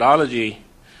the methodology.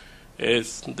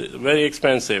 It's very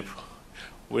expensive.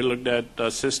 We looked at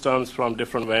systems from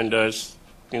different vendors,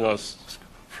 you know,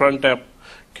 front-up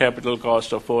capital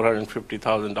cost of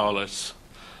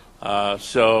 $450,000.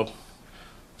 So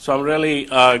I'm really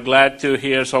glad to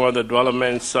hear some of the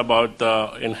developments about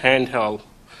in handheld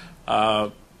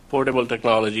portable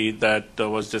technology that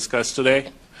was discussed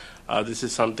today. This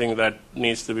is something that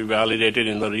needs to be validated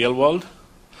in the real world.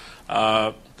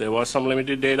 There was some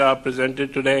limited data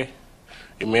presented today.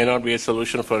 It may not be a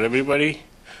solution for everybody,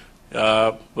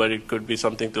 but it could be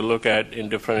something to look at in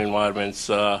different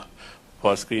environments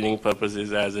for screening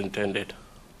purposes as intended.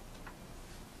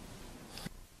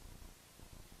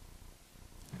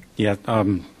 Yeah,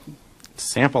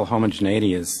 sample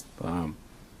homogeneity is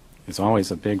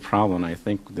always a big problem. I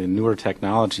think the newer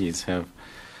technologies have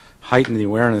heightened the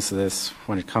awareness of this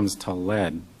when it comes to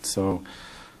lead. So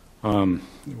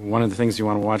one of the things you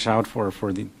want to watch out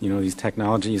for these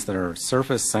technologies that are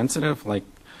surface sensitive, like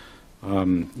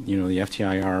the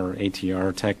FTIR,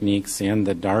 ATR techniques and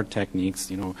the DART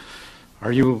techniques.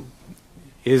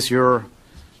 Is your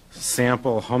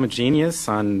sample homogeneous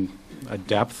on a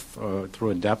depth through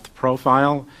a depth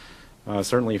profile?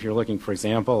 Certainly, if you're looking, for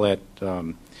example, at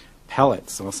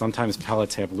pellets. Well, sometimes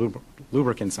pellets have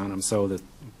lubricants on them, so that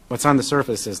what's on the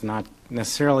surface is not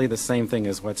necessarily the same thing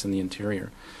as what's in the interior.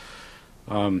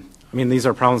 I mean, these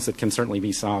are problems that can certainly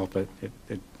be solved, but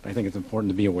I think it's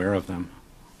important to be aware of them.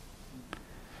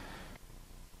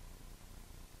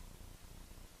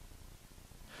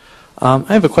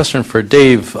 I have a question for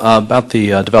Dave about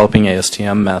the developing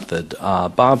ASTM method.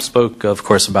 Bob spoke, of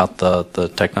course, about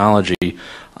the technology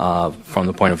from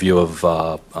the point of view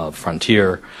of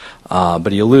Frontier,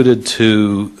 but he alluded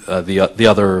to the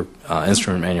other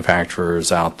instrument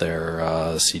manufacturers out there,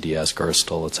 CDS,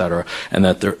 Gerstel, et cetera, and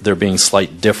that there being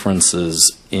slight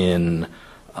differences in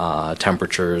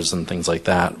temperatures and things like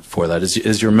that for that.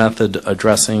 Is your method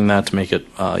addressing that to make it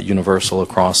universal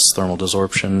across thermal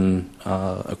desorption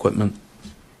equipment?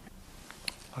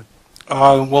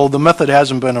 Well, the method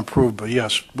hasn't been approved, but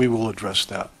yes, we will address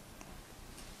that.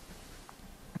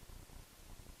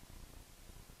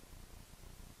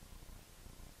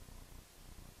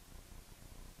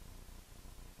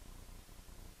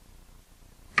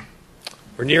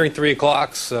 We're nearing 3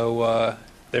 o'clock, so if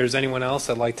there's anyone else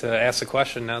that'd like to ask a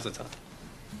question, now's the time.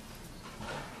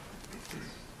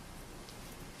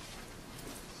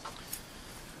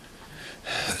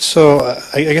 So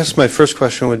I guess my first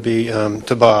question would be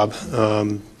to Bob.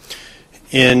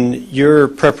 In your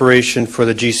preparation for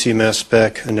the GC-mass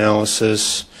spec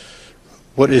analysis,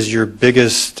 what is your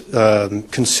biggest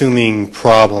consuming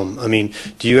problem? I mean,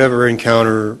 do you ever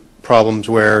encounter problems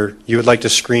where you would like to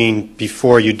screen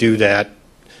before you do that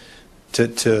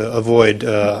to avoid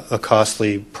a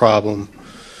costly problem?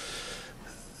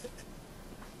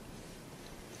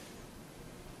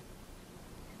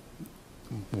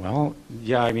 Well,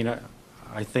 yeah, I mean,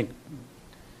 I think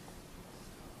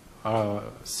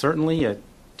certainly a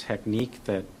technique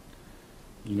that,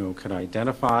 could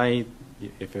identify,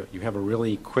 if you have a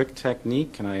really quick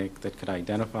technique that could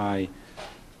identify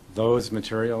those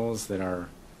materials that are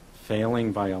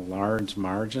failing by a large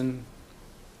margin,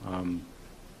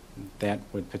 that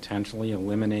would potentially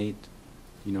eliminate,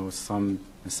 some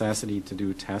necessity to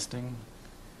do testing.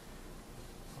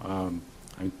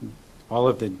 All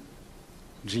of the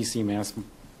GC mass,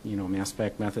 mass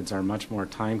spec methods are much more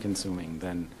time consuming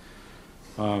than,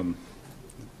 the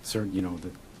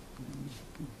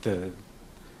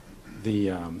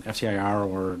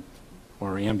FTIR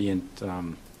or ambient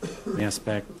mass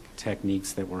spec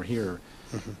techniques that were here.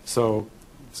 Mm-hmm. So,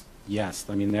 yes,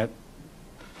 I mean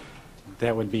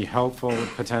that would be helpful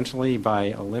potentially by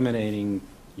eliminating,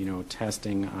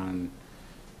 testing on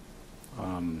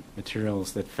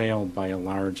materials that failed by a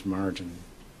large margin.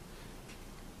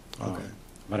 Okay.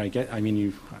 But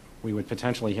we would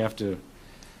potentially have to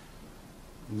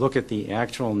look at the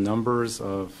actual numbers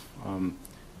of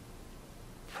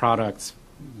products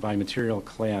by material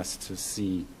class to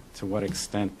see to what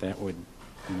extent that would,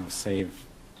 save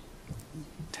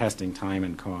testing time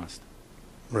and cost.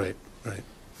 Right, right.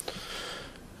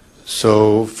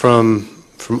 So from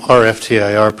our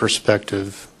FTIR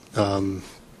perspective, the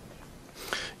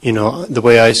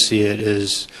way I see it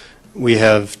is we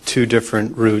have two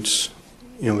different routes.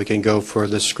 We can go for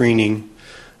the screening,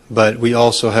 but we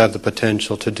also have the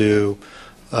potential to do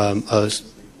a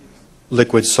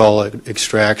liquid-solid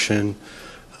extraction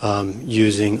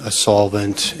using a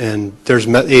solvent, and there's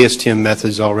ASTM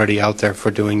methods already out there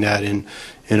for doing that in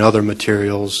other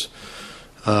materials.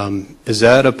 Is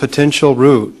that a potential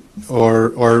route,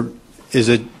 or is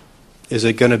it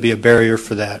going to be a barrier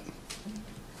for that?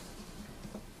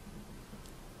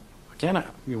 Again,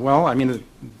 well,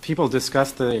 people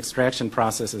discuss the extraction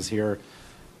processes here.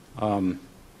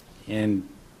 And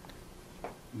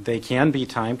they can be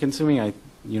time consuming.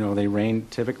 They range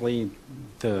typically,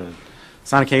 the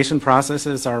sonication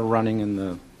processes are running in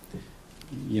the,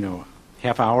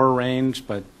 half-hour range,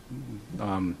 but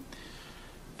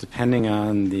depending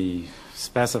on the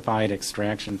specified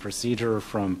extraction procedure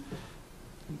from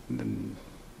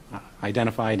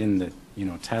identified in the,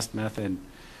 test method,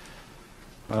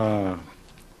 the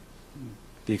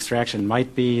extraction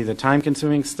might be the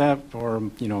time-consuming step or,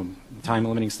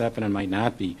 time-limiting step, and it might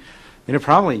not be. And it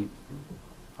probably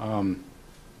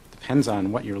depends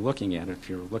on what you're looking at. If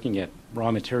you're looking at raw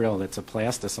material that's a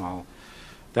plastisol,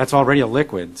 that's already a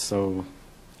liquid, so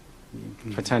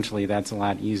potentially that's a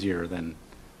lot easier than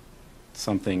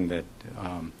something that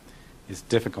is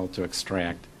difficult to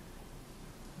extract.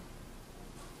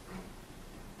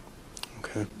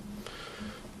 Okay.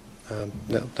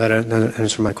 That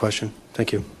answered my question.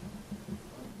 Thank you.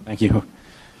 Thank you.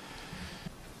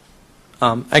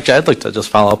 Actually, I'd like to just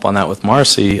follow up on that with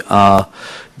Marcy.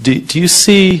 Do you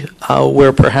see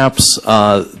where perhaps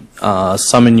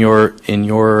some in your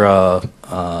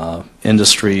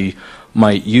industry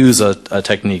might use a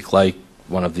technique like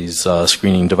one of these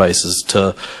screening devices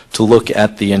to look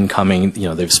at the incoming?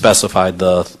 They've specified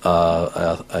the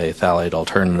a phthalate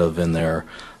alternative in their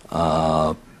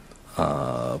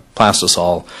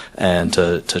plastisol, and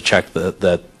to check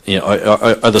that.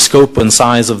 Are the scope and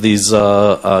size of these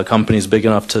companies big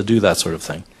enough to do that sort of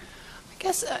thing? I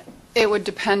guess it would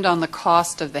depend on the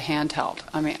cost of the handheld.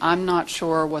 I mean, I'm not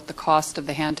sure what the cost of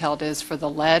the handheld is for the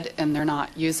lead, and they're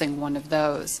not using one of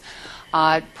those.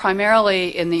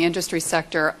 Primarily in the industry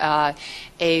sector,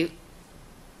 a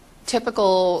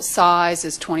typical size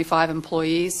is 25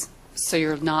 employees, so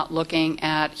you're not looking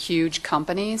at huge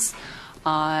companies.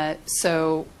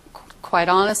 So quite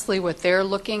honestly, what they're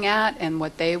looking at and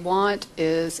what they want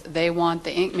is they want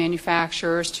the ink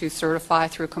manufacturers to certify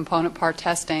through component part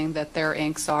testing that their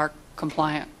inks are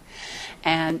compliant.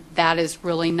 And that is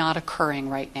really not occurring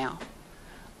right now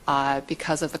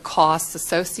because of the costs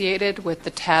associated with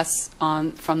the tests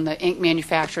from the ink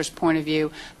manufacturer's point of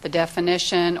view, the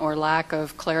definition or lack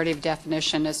of clarity of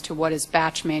definition as to what is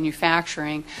batch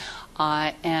manufacturing.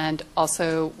 And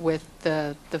also with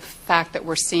the fact that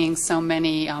we're seeing so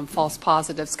many false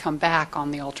positives come back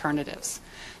on the alternatives.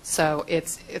 So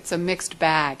it's a mixed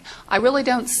bag. I really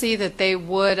don't see that they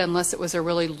would, unless it was a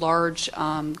really large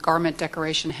garment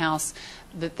decoration house,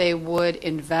 that they would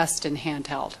invest in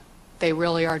handheld. They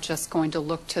really are just going to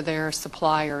look to their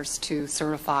suppliers to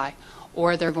certify,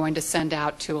 or they're going to send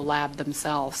out to a lab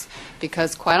themselves.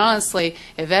 Because quite honestly,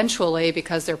 eventually,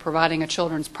 because they're providing a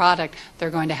children's product, they're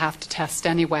going to have to test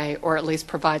anyway, or at least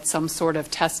provide some sort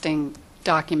of testing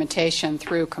documentation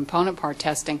through component part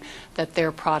testing that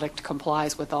their product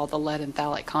complies with all the lead and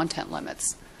phthalate content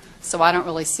limits. So I don't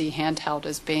really see handheld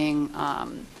as being,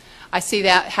 I see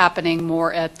that happening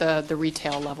more at the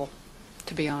retail level,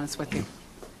 to be honest with you.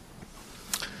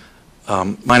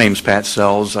 My name's Pat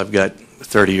Sells. I've got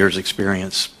 30 years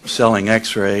experience selling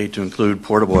x-ray to include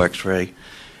portable x-ray,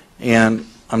 and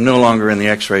I'm no longer in the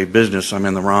x-ray business. I'm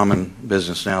in the ramen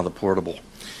business now, the portable.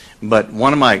 But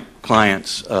one of my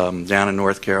clients down in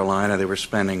North Carolina, they were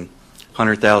spending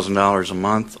 $100,000 a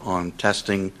month on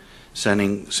testing,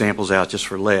 sending samples out just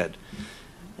for lead.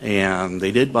 And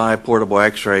they did buy portable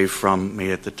x-ray from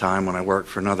me at the time when I worked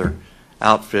for another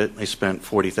outfit. They spent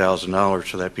 $40,000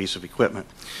 for that piece of equipment.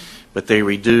 But they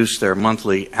reduced their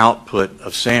monthly output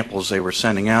of samples they were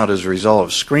sending out as a result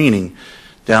of screening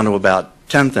down to about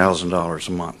 $10,000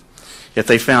 a month. If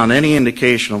they found any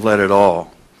indication of lead at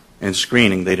all in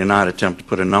screening, they did not attempt to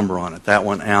put a number on it. That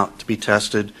went out to be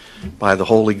tested by the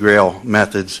holy grail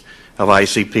methods of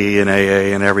ICP and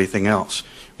AA and everything else,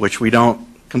 which we don't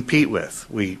compete with.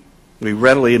 We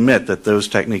readily admit that those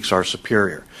techniques are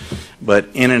superior. But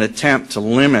in an attempt to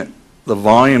limit the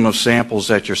volume of samples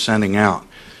that you're sending out,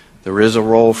 there is a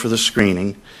role for the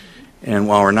screening, and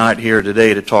while we're not here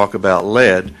today to talk about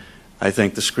lead, I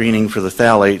think the screening for the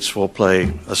phthalates will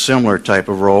play a similar type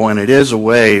of role, and it is a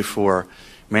way for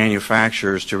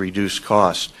manufacturers to reduce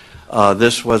costs.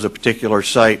 This was a particular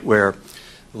site where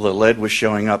the lead was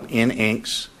showing up in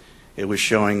inks, it was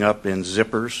showing up in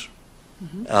zippers.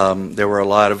 There were a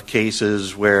lot of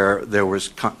cases where there was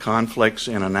conflicts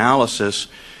in analysis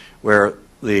where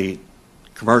the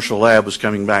commercial lab was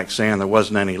coming back saying there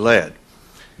wasn't any lead.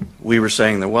 We were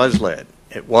saying there was lead.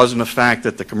 It wasn't a fact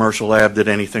that the commercial lab did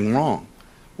anything wrong.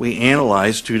 We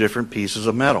analyzed two different pieces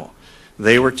of metal.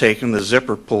 They were taking the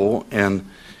zipper pool and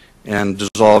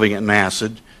dissolving it in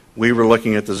acid. We were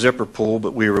looking at the zipper pool,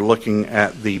 but we were looking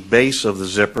at the base of the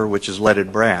zipper, which is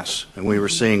leaded brass, and we were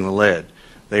seeing the lead.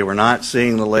 They were not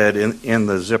seeing the lead in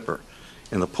the zipper.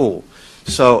 in the pool.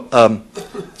 So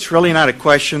it's really not a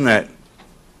question that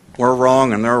we're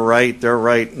wrong and they're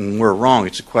right and we're wrong.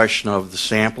 It's a question of the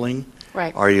sampling.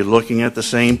 Right. Are you looking at the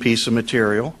same piece of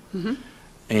material? Mm-hmm.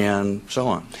 And so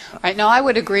on. Right. Now, I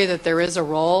would agree that there is a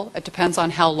role. It depends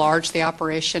on how large the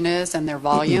operation is and their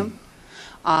volume.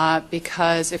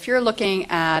 Because if you're looking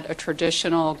at a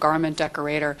traditional garment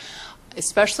decorator,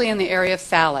 especially in the area of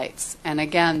phthalates, and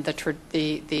again,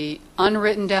 the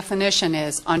unwritten definition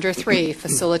is under 3,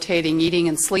 facilitating eating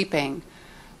and sleeping,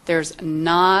 there's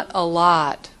not a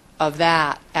lot of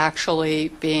that actually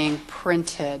being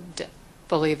printed,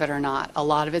 believe it or not. A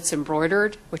lot of it's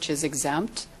embroidered, which is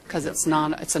exempt, because it's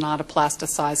not a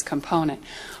plasticized component.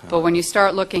 But when you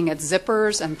start looking at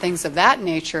zippers and things of that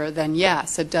nature, then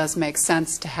yes, it does make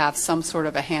sense to have some sort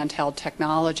of a handheld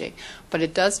technology. But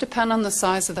it does depend on the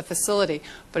size of the facility.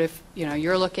 But if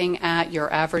you're looking at your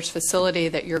average facility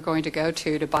that you're going to go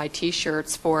to buy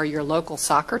T-shirts for your local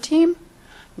soccer team,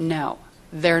 no,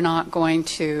 they're not going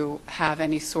to have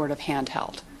any sort of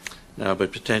handheld. No,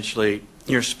 but potentially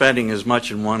you're spending as much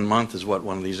in 1 month as what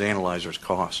one of these analyzers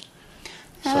cost.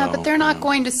 But they're not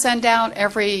going to send out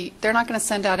every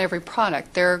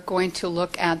product. They're going to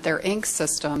look at their ink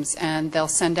systems, and they'll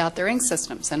send out their ink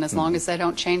systems. And as long as they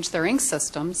don't change their ink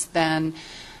systems, then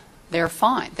they're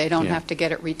fine. They don't have to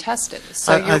get it retested.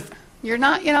 So you're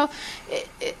not,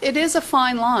 it is a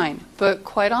fine line. But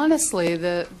quite honestly,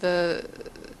 the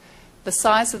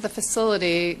size of the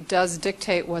facility does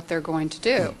dictate what they're going to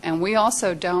do. And we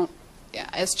also don't.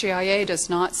 SGIA does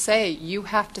not say you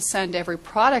have to send every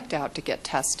product out to get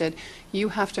tested. You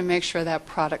have to make sure that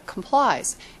product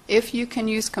complies. If you can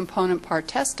use component part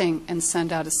testing and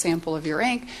send out a sample of your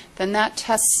ink, then that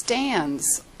test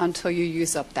stands until you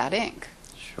use up that ink.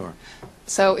 Sure.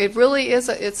 So it really is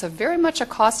it's a very much a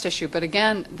cost issue. But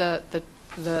again, the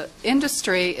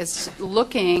industry is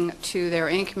looking to their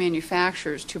ink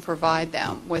manufacturers to provide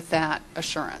them with that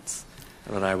assurance.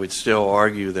 But I would still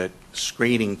argue that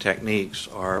screening techniques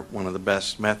are one of the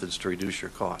best methods to reduce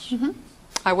your costs. Mm-hmm.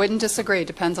 I wouldn't disagree. It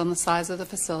depends on the size of the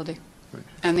facility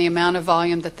and the amount of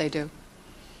volume that they do.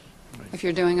 Right. If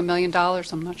you're doing $1 million,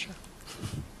 I'm not sure.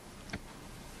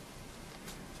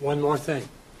 One more thing.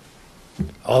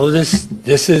 All of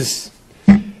this is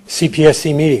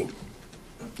CPSC meeting.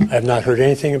 I have not heard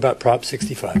anything about Prop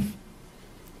 65.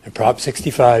 And Prop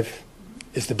 65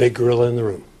 is the big gorilla in the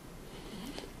room.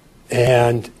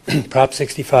 And Prop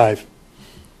 65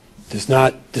 does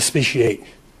not speciate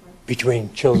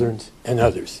between children and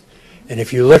others. And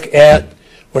if you look at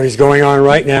what is going on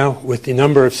right now with the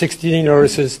number of 60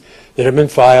 notices that have been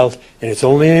filed, and it's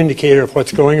only an indicator of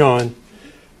what's going on.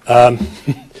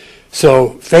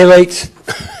 So phthalates,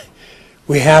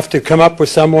 we have to come up with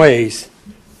some ways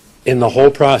in the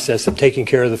whole process of taking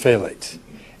care of the phthalates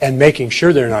and making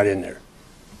sure they're not in there.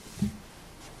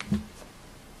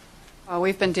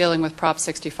 We've been dealing with Prop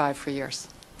 65 for years.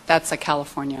 That's a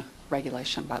California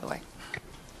regulation, by the way.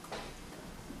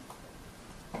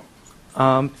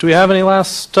 Do we have any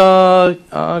last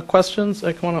questions?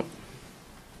 Come on up.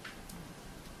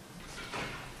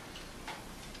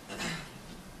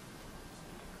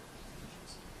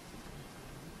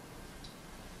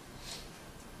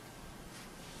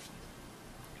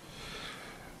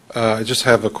 I just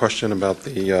have a question about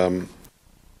the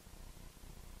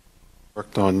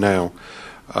worked on now.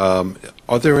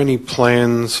 Are there any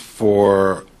plans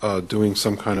for doing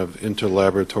some kind of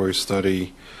interlaboratory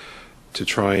study to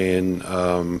try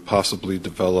and possibly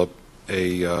develop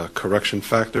a correction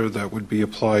factor that would be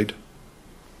applied?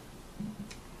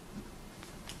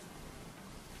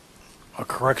 A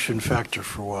correction factor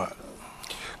for what?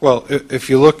 Well, if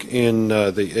you look in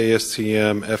the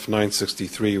ASTM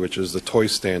F963, which is the toy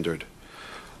standard,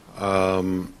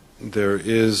 there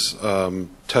is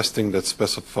testing that's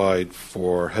specified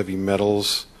for heavy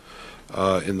metals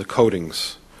in the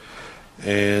coatings.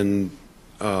 And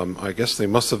I guess they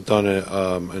must have done an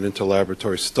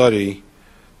interlaboratory study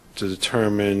to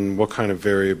determine what kind of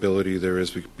variability there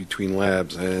is between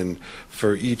labs. And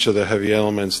for each of the heavy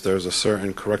elements, there's a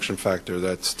certain correction factor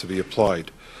that's to be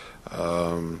applied.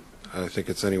 I think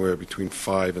it's anywhere between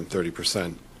 5 and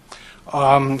 30%. Well,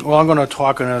 I'm going to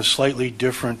talk in a slightly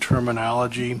different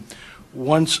terminology.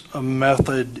 Once a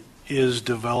method is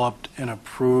developed and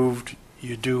approved,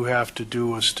 you do have to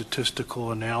do a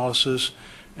statistical analysis.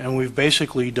 And we've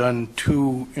basically done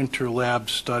 2 interlab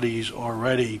studies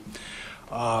already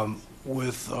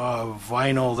with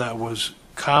vinyl that was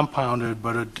compounded,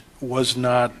 but it was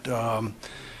not,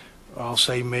 I'll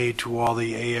say, made to all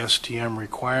the ASTM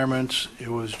requirements. It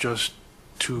was just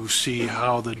to see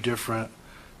how the different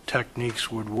techniques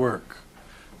would work.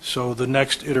 So the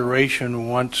next iteration,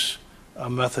 once a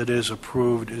method is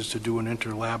approved, is to do an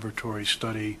interlaboratory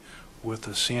study with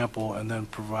a sample and then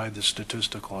provide the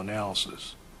statistical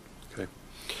analysis. Okay.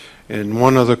 And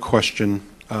one other question,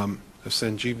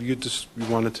 Sanjeev, you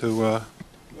wanted to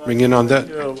bring in on that?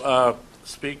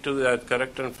 Speak to that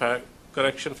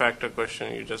correction factor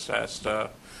question you just asked.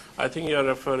 I think you're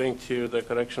referring to the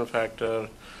correction factor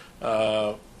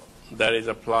that is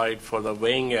applied for the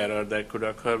weighing error that could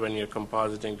occur when you're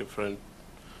compositing different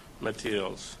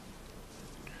materials.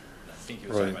 I think you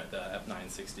were talking about the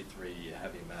F963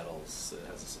 heavy metals. It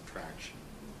has a subtraction.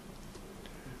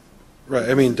 Right.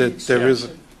 I mean, there is.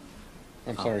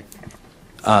 I'm sorry.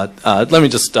 Let me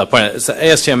just point out, so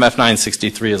ASTM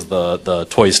F963 is the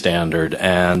toy standard,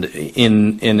 and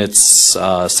in its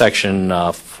section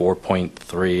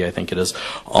 4.3, I think it is,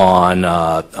 on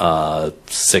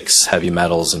 6 heavy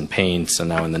metals and paints, and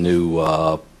now in the new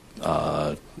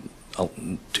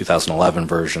 2011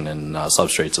 version in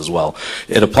substrates as well,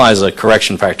 it applies a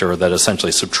correction factor that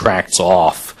essentially subtracts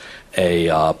off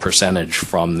a percentage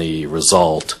from the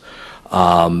result.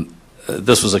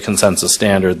 This was a consensus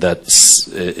standard that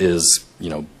is,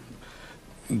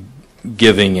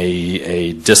 giving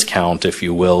a discount, if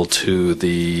you will, to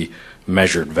the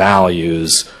measured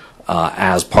values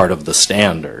as part of the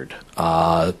standard.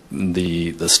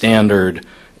 The standard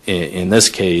in this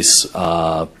case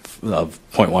of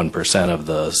 0.1% of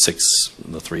the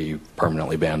 3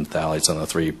 permanently banned phthalates and the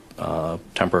 3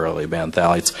 temporarily banned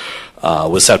phthalates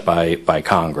was set by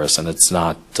Congress, and it's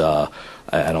not.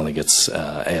 I don't think it's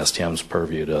ASTM's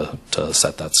purview to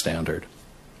set that standard.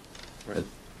 Right.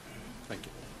 Thank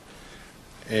you.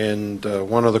 And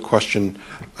one other question.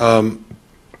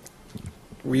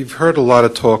 We've heard a lot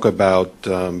of talk about,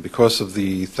 because of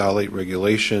the phthalate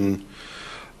regulation,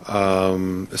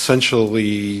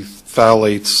 essentially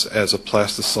phthalates as a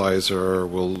plasticizer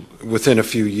will, within a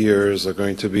few years, are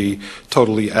going to be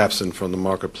totally absent from the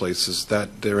marketplace. Is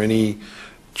there any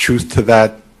truth to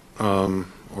that?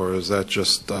 Or is that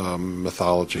just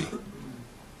mythology?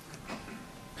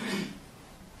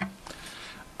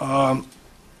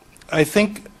 I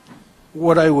think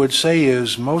what I would say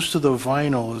is most of the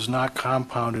vinyl is not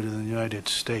compounded in the United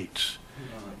States.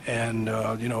 And,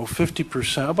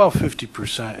 50%, about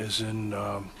 50% is in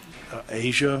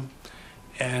Asia.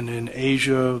 And in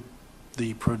Asia,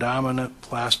 the predominant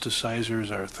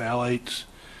plasticizers are phthalates.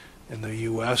 In the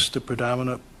U.S., the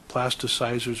predominant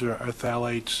plasticizers are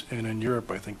phthalates, and in Europe,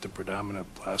 I think the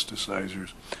predominant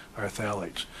plasticizers are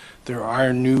phthalates. There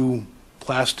are new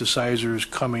plasticizers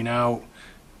coming out.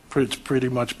 It's pretty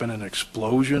much been an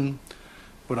explosion,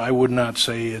 but I would not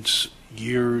say it's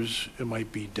years. It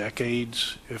might be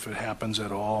decades, if it happens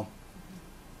at all.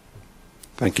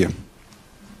 Thank you.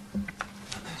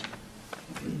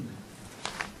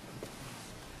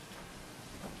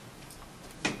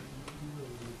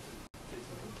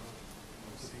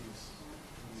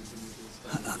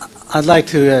 I'd like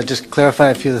to just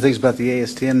clarify a few of the things about the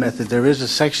ASTM method. There is a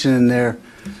section in there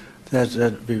that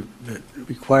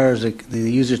requires the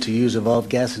user to use evolved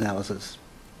gas analysis.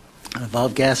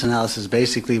 Evolved gas analysis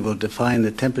basically will define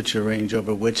the temperature range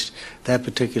over which that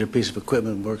particular piece of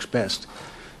equipment works best.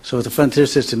 So with the Frontier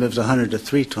system, it was 100 to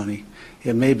 320.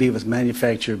 It may be with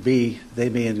manufacturer B, they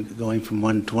may be going from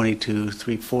 120 to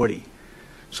 340.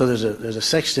 So there's a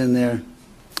section in there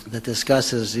that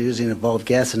discusses using evolved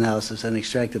gas analysis and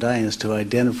extracted ions to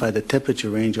identify the temperature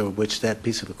range over which that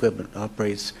piece of equipment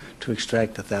operates to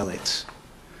extract the phthalates.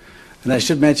 And I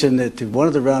should mention that one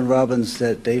of the round robins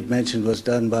that Dave mentioned was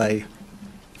done by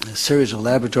a series of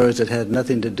laboratories that had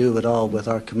nothing to do at all with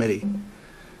our committee.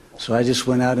 So I just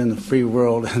went out in the free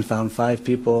world and found 5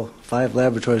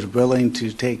 laboratories willing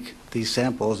to take these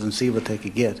samples and see what they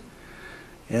could get.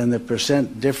 And the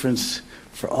percent difference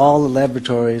for all the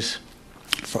laboratories,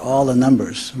 for all the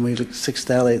numbers, and we looked at 6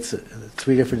 phthalates,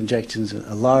 3 different injections,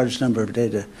 a large number of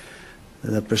data.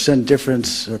 The percent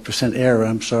difference, or percent error,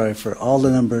 I'm sorry, for all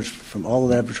the numbers from all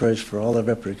the laboratories for all the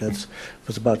replicates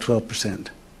was about 12%.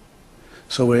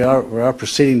 So we are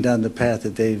proceeding down the path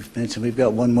that Dave mentioned. We've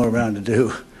got one more round to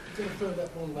do.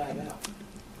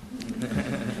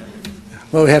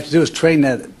 What we have to do is train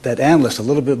that analyst a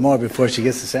little bit more before she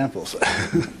gets the samples.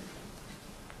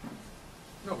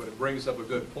 No, but it brings up a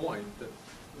good point that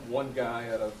one guy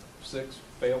out of 6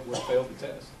 failed the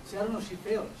test. See, I don't know if she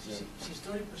failed. She's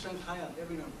 30% high on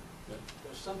every number. Yeah.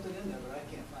 There's something in there, but I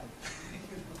can't find it.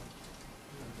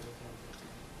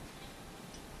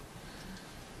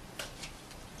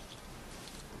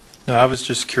 No, I was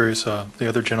just curious. The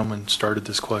other gentleman started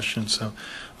this question, so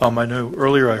I know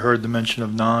earlier I heard the mention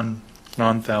of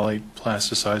non-phthalate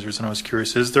plasticizers, and I was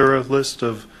curious: is there a list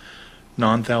of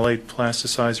non-phthalate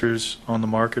plasticizers on the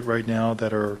market right now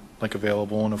that are like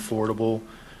available and affordable,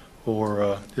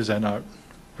 or is that not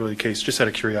really the case? Just out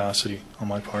of curiosity on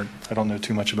my part. I don't know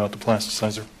too much about the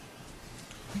plasticizer.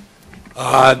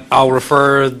 I'll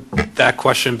refer that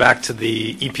question back to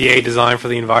the EPA Design for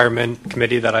the Environment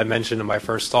Committee that I mentioned in my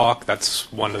first talk.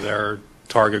 That's one of their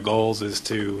target goals, is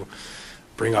to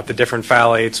bring up the different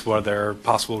phthalates, what their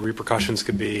possible repercussions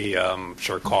could be. I'm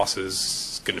sure cost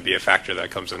is going to be a factor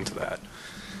that comes into that.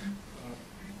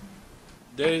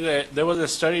 There was a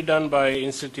study done by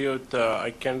Institute,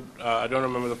 I don't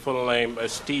remember the full name,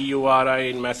 STURI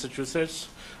in Massachusetts.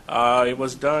 It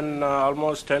was done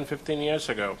almost 10, 15 years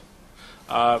ago,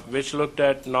 which looked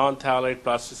at non-phthalate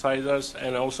plasticizers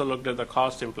and also looked at the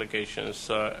cost implications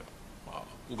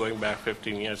going back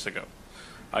 15 years ago.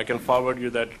 I can forward you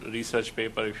that research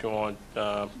paper if you want.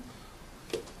 Yeah.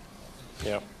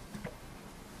 Dave,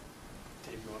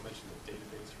 you want to mention the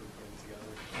database we're putting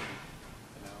together,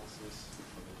 analysis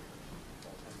for the different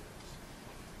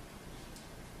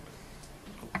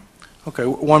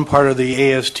alternatives? Okay, one part of the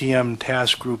ASTM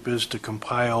task group is to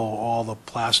compile all the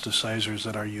plasticizers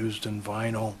that are used in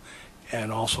vinyl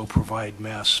and also provide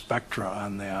mass spectra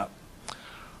on that.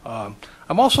 I'm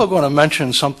also going to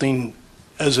mention something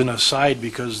as an aside,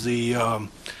 because the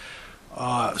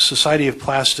Society of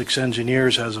Plastics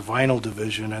Engineers has a vinyl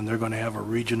division, and they're going to have a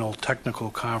regional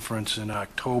technical conference in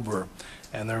October,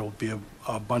 and there will be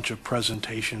a bunch of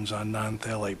presentations on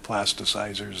non-phthalate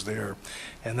plasticizers there,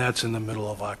 and that's in the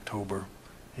middle of October.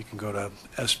 You can go to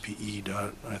SPE.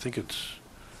 I think it's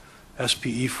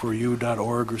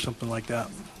SPE4U.org or something like that.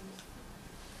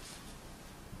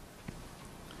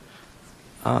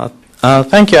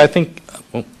 Thank you. I think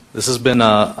this has been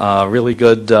a really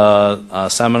good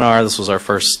seminar. This was our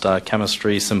first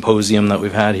chemistry symposium that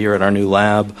we've had here at our new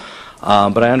lab.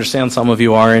 But I understand some of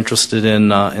you are interested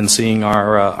in seeing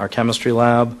our chemistry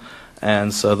lab,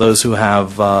 and so those who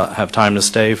have time to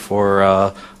stay for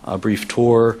a brief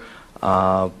tour,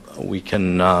 we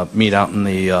can meet out in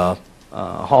the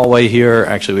hallway here.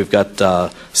 Actually, we've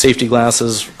got safety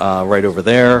glasses right over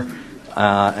there,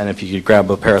 and if you could grab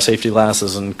a pair of safety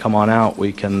glasses and come on out,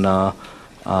 we can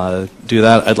do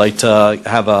that. I'd like to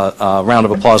have a round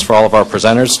of applause for all of our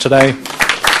presenters today.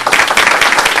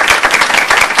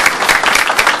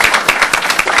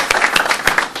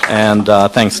 And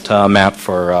thanks to Matt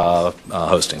for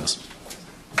hosting this.